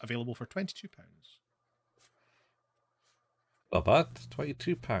 is available for £22. not bad.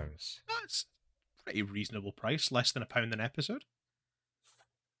 £22. That's a pretty reasonable price, less than £1 an episode.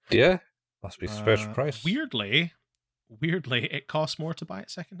 Yeah, must be special price. Weirdly, it costs more to buy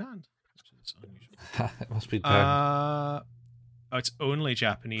it secondhand, which is unusual. It must be down. Oh, it's only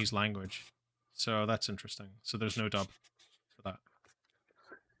Japanese language, so that's interesting. So there's no dub for that.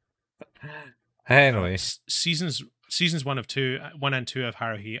 Anyway, seasons 1 and 2 of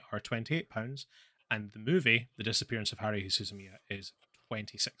Haruhi are £28, and the movie The Disappearance of Haruhi Suzumiya is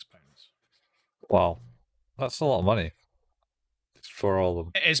 £26. wow, that's a lot of money for all of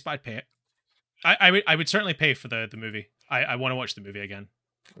them. It is, but I'd pay it. I would certainly pay for the movie. I want to watch the movie again.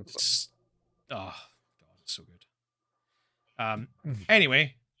 It's God, it's so good.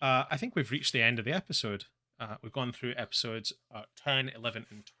 Anyway, I think we've reached the end of the episode. We've gone through episodes 10, 11,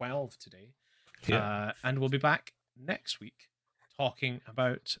 and 12 today. Yeah. And we'll be back next week talking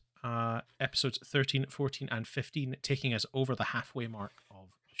about episodes 13, 14, and 15, taking us over the halfway mark of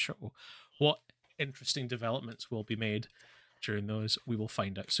the show. What interesting developments will be made during those, we will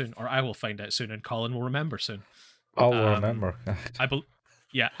find out soon, or I will find out soon, and Colin will remember soon. I'll remember.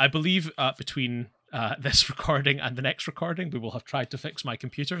 I believe between this recording and the next recording, we will have tried to fix my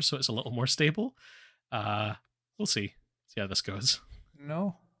computer so it's a little more stable. We'll see how this goes.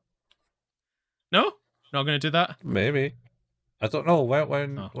 No, not going to do that. maybe. I don't know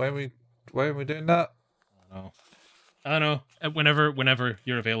when are we doing that? I don't know. Whenever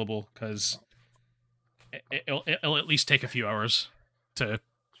you're available, because it'll at least take a few hours to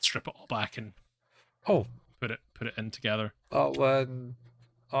strip it all back and put it in together. Oh, when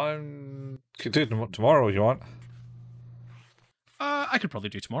could do it tomorrow if you want. I could probably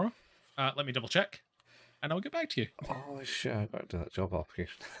do tomorrow. Let me double check, and I'll get back to you. Oh shit! I got to do that job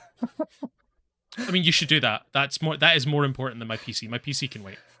application. I mean, you should do that. That is more important than my PC. My PC can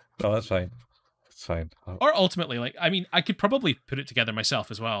wait. No, that's fine. It's fine. Or ultimately, I could probably put it together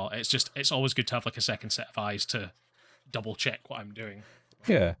myself as well. It's always good to have a second set of eyes to double check what I'm doing.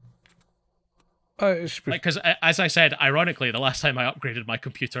 Yeah. Because as I said, ironically, the last time I upgraded my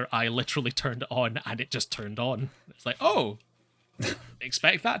computer, I literally turned it on and it just turned on. It's like, oh,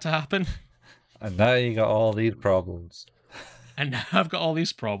 expect that to happen. And now you got all these problems. And now I've got all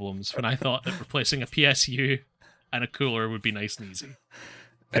these problems when I thought that replacing a PSU and a cooler would be nice and easy.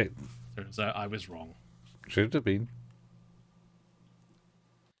 Turns out I was wrong. Should have been.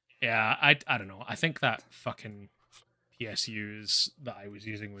 Yeah, I don't know. I think that fucking PSUs that I was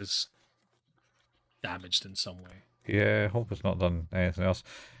using was damaged in some way. Yeah, hope it's not done anything else.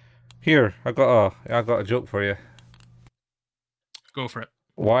 Here, I got a joke for you. Go for it.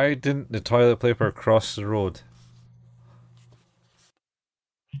 Why didn't the toilet paper cross the road?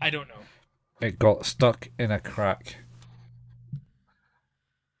 I don't know. It got stuck in a crack.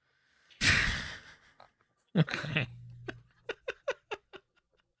 Okay.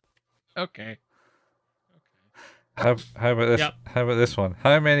 Okay. How about this? Yep. How about this one?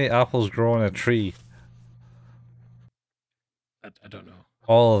 How many apples grow on a tree? I don't know.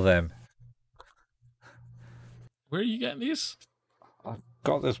 All of them. Where are you getting these? I've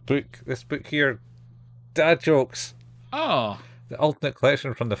got this book here. Dad Jokes. Oh. The ultimate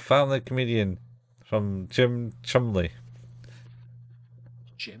collection from the family comedian from Jim Chumley.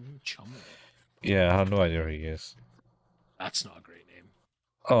 Jim Chumley? Yeah, I have no idea who he is. That's not a great name.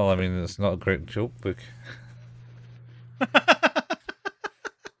 Oh, I mean, it's not a great joke book.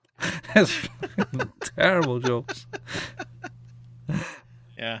 It's fucking terrible jokes.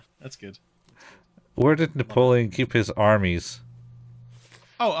 Yeah, that's good. Where did Napoleon keep his armies?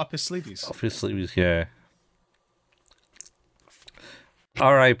 Oh, up his sleeves. Up his sleeves, yeah.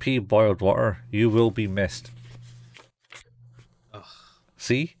 R.I.P. Boiled water. You will be missed. Ugh.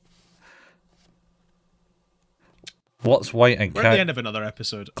 See? What's white and We're at the can't end of another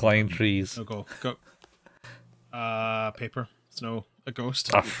episode. climb trees? No, go. Paper, snow, a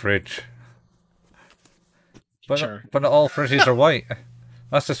ghost. A fridge. But Sure. but not all fridges are white.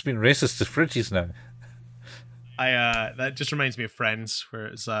 That's just been racist to fridges now. That just reminds me of Friends, where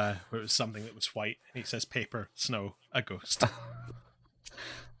it was something that was white, and he says paper, snow, a ghost.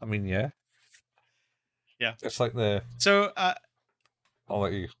 I mean, yeah. Yeah. It's like the. So, I'll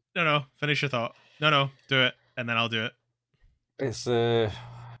let you. no, finish your thought. No, do it, and then I'll do it. It's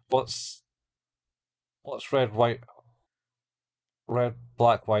what's red, white, red,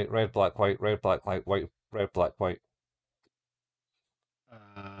 black, white, red, black, white, red, black, white, red, black, white.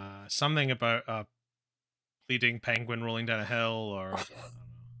 Something about a bleeding penguin rolling down a hill, or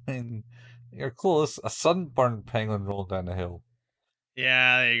And you're close. A sunburned penguin rolled down the hill.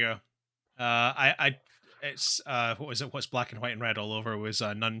 yeah, there you go. It's what was it? What's black and white and red all over was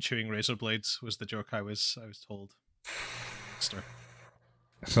nun chewing razor blades was the joke I was told.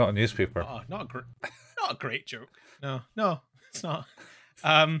 It's not a newspaper. Oh, not a great joke. No, it's not.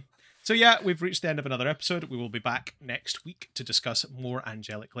 So yeah, we've reached the end of another episode. We will be back next week to discuss more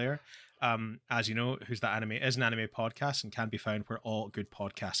Angelic Layer. As you know, Who's That Anime is an anime podcast and can be found where all good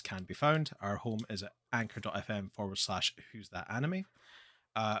podcasts can be found. Our home is at anchor.fm/Who's That Anime.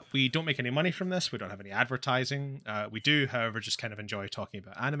 We don't make any money from this. We don't have any advertising. We do, however, just kind of enjoy talking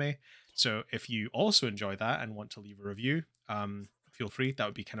about anime. So if you also enjoy that and want to leave a review, feel free. That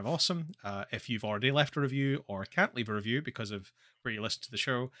would be kind of awesome. If you've already left a review or can't leave a review because of where you listen to the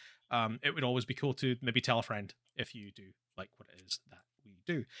show, it would always be cool to maybe tell a friend if you do like what it is that we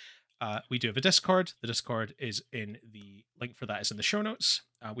do. We do have a Discord. The Discord is in the link for that is in the show notes.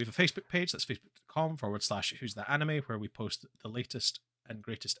 We have a Facebook page. That's facebook.com/Who's That Anime, where we post the latest and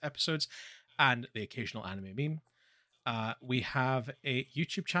greatest episodes and the occasional anime meme. We have a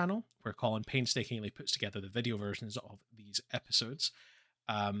YouTube channel where Colin painstakingly puts together the video versions of these episodes.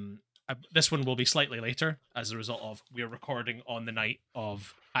 This one will be slightly later as a result of we're recording on the night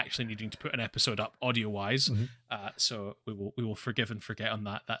of actually needing to put an episode up audio wise. Mm-hmm. So we will forgive and forget on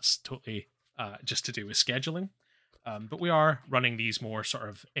that. That's totally just to do with scheduling. But we are running these more sort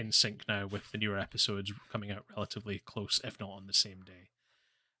of in sync now with the newer episodes coming out relatively close, if not on the same day.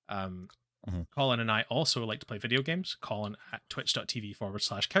 Colin and I also like to play video games. Colin at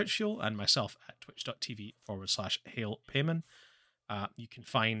twitch.tv/couchfuel and myself at twitch.tv/hailpayman. You can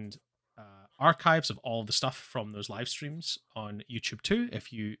find archives of all the stuff from those live streams on YouTube too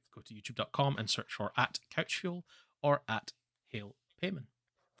if you go to youtube.com and search for at couchfuel or at hailpayman.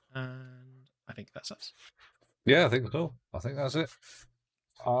 And I think that's us. Yeah, I think so. I think that's it.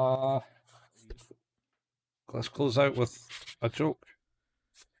 Let's close out with a joke.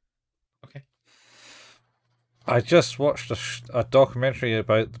 Okay. I just watched a documentary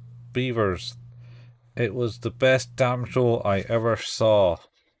about beavers. It was the best damn show I ever saw.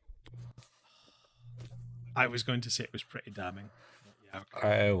 I was going to say it was pretty damning. Yeah.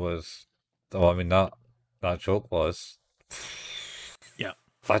 Okay. I was. Oh, I mean that joke was. Yeah.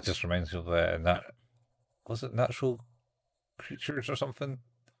 That just reminds me of that. Was it Natural Creatures or something?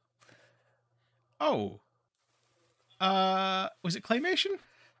 Oh. Was it claymation?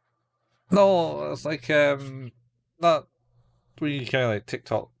 No, it's like that we kind of like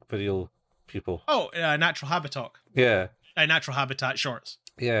TikTok video people. Oh, Natural Habitat. Yeah. Natural Habitat shorts.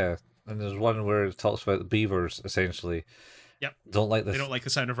 Yeah, and there's one where it talks about the beavers essentially. Yep. They don't like the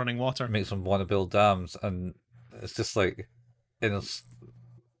sound of running water. Makes them want to build dams, and it's just like in a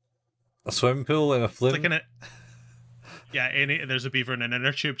swimming pool in a flume. Like in it. Yeah, there's a beaver in an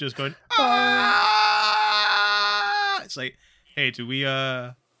inner tube just going. Ah! It's like, hey, do we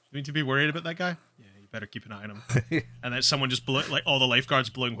need to be worried about that guy? Yeah, you better keep an eye on him. And then someone just like all the lifeguards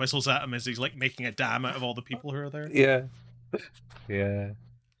blowing whistles at him as he's like making a dam out of all the people who are there. Yeah, yeah.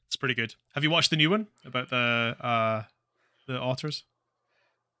 It's pretty good. Have you watched the new one about the otters?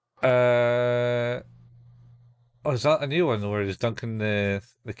 Oh, is that a new one where he's dunking the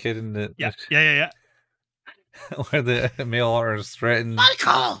kid in the yeah. where the male otters threaten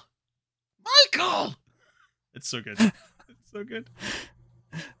Michael. It's so good. It's so good.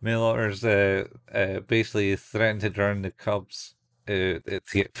 Male otters basically threaten to drown the cubs to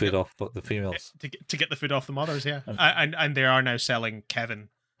get food off, but the females to get the food off the mothers. Yeah, and they are now selling Kevin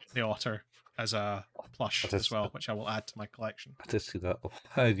the otter as a plush as well, which I will add to my collection. I did see that.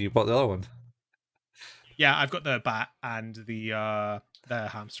 How you bought the other one? Yeah, I've got the bat and the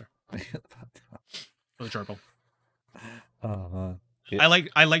hamster. or the gerbil. Oh man.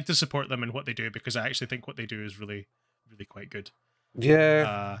 I like to support them in what they do because I actually think what they do is really, really quite good.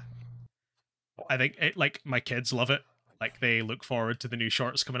 Yeah. I think like my kids love it. Like they look forward to the new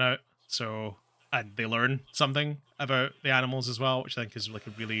shorts coming out. So and they learn something about the animals as well, which I think is like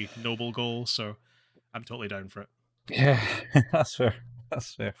a really noble goal. So I'm totally down for it. Yeah. That's fair.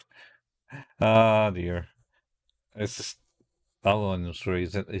 That's fair. Ah dear. It's just that one where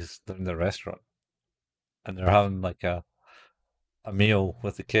he's in the restaurant and they're having like a meal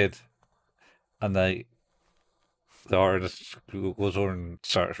with the kid, and the artist goes over and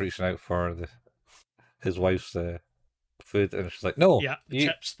starts reaching out for his wife's food, and she's like, "No, Yeah, the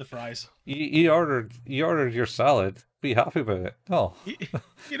chips, the fries. you ordered your salad. Be happy about it. No,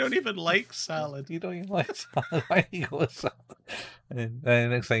 You don't even like salad. you don't even like salad. Why do you go with salad?" And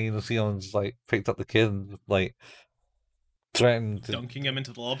then next thing you know, someone's like picked up the kid and like threatened to Dunking him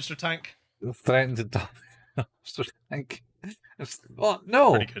into the lobster tank. threatened to dump the lobster tank. Well,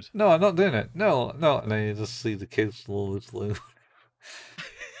 no, Pretty good. no, I'm not doing it. No, no. And then you just see the kid slowly.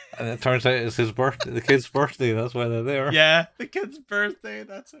 And it turns out it's his birthday, the kid's birthday. That's why they're there. Yeah, the kid's birthday.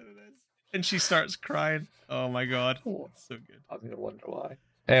 That's what it is. And she starts crying. Oh my god, it's so good. I'm gonna wonder why.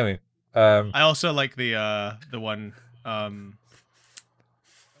 Anyway, I also like the one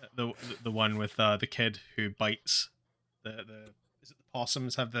the one with the kid who bites the is it the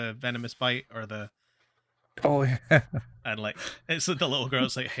possums have the venomous bite or the oh yeah, and like it's the little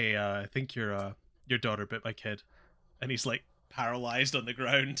girl's like, hey, I think your daughter bit my kid, and he's like paralyzed on the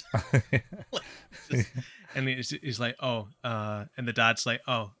ground. Like, and he's like, oh, and the dad's like,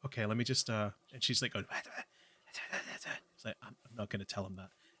 oh, okay, let me just and she's like going, it's like, I'm not gonna tell him that.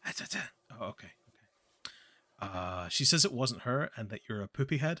 Oh, okay. She says it wasn't her and that you're a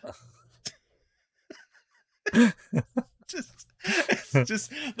poopy head. It's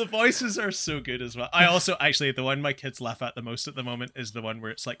just the voices are so good as well. I also actually the one my kids laugh at the most at the moment is the one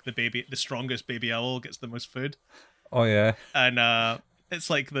where it's like the strongest baby owl gets the most food. oh yeah. And it's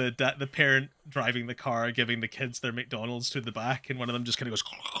like the parent driving the car giving the kids their McDonald's to the back, and one of them just kind of goes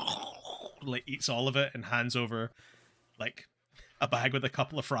like eats all of it and hands over like a bag with a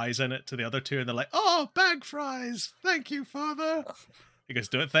couple of fries in it to the other two, and they're like, oh, bag fries, thank you, father. He goes,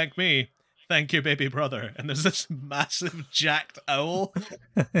 don't thank me, thank your baby brother. And there's this massive jacked owl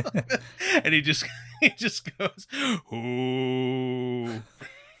and he just goes, ooh.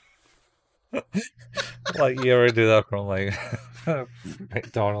 Like you ever do that from like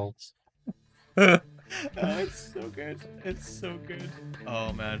McDonald's? It's so good. It's so good.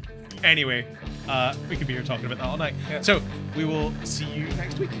 Oh man. Anyway, we could be here talking about that all night. Yeah. So we will see you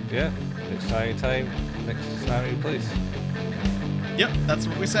next week. Yeah, next time, next time place. Yep, that's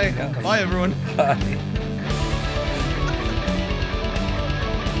what we say. Yeah. Bye everyone. Bye.